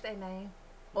changed their name.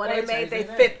 Or they made their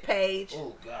 5th page.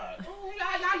 Oh, God.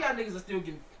 Y'all niggas are still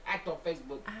getting hacked on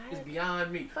Facebook. It's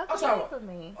beyond me. I'm talking about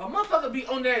a motherfucker be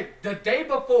on there the day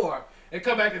before and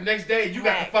come back the next day and you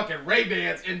got the fucking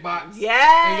Ray-Bans inbox.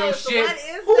 And your shit. What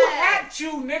is who that? hacked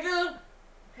you, nigga?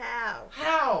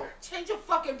 How? Change your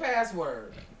fucking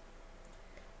password.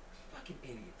 Fucking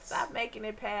idiots. Stop making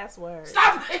it password.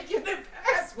 Stop making it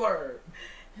password.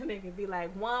 Nigga be like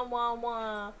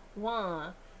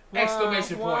 1111.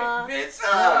 Exclamation point. Bitch.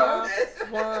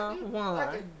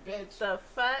 Fucking bitch. The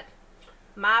fuck?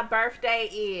 My birthday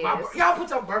is. Y'all put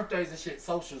your birthdays and shit,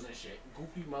 socials and shit.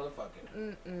 Goofy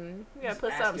motherfucker. You gotta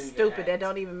put something stupid that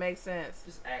don't even make sense.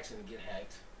 Just asking to get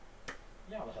hacked.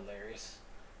 Y'all are hilarious.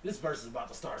 This verse is about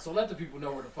to start, so let the people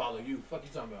know where to follow you. Fuck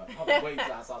you talking about? I was waiting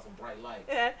till I saw some bright lights.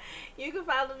 You can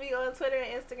follow me on Twitter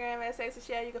and Instagram at Sexy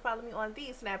Shell. You can follow me on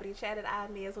the Snappity Chat at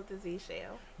INES with the Z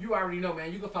Shell. You already know,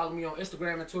 man. You can follow me on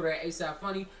Instagram and Twitter at ASAP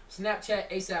Funny.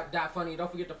 Snapchat ASAP.funny. Don't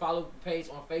forget to follow the page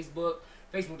on Facebook.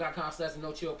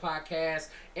 Facebook.com/No Chill Podcast.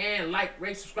 And like,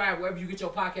 rate, subscribe wherever you get your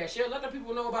podcast. Share. Let the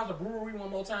people know about the brewery one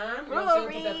more time. You know what I'm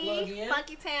saying? Put that plug in.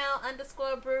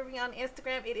 Funkytown_brewery on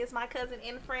Instagram. It is my cousin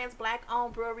and friends, black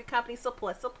owned brewery company.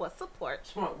 Support.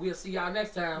 We'll see y'all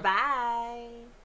next time. Bye.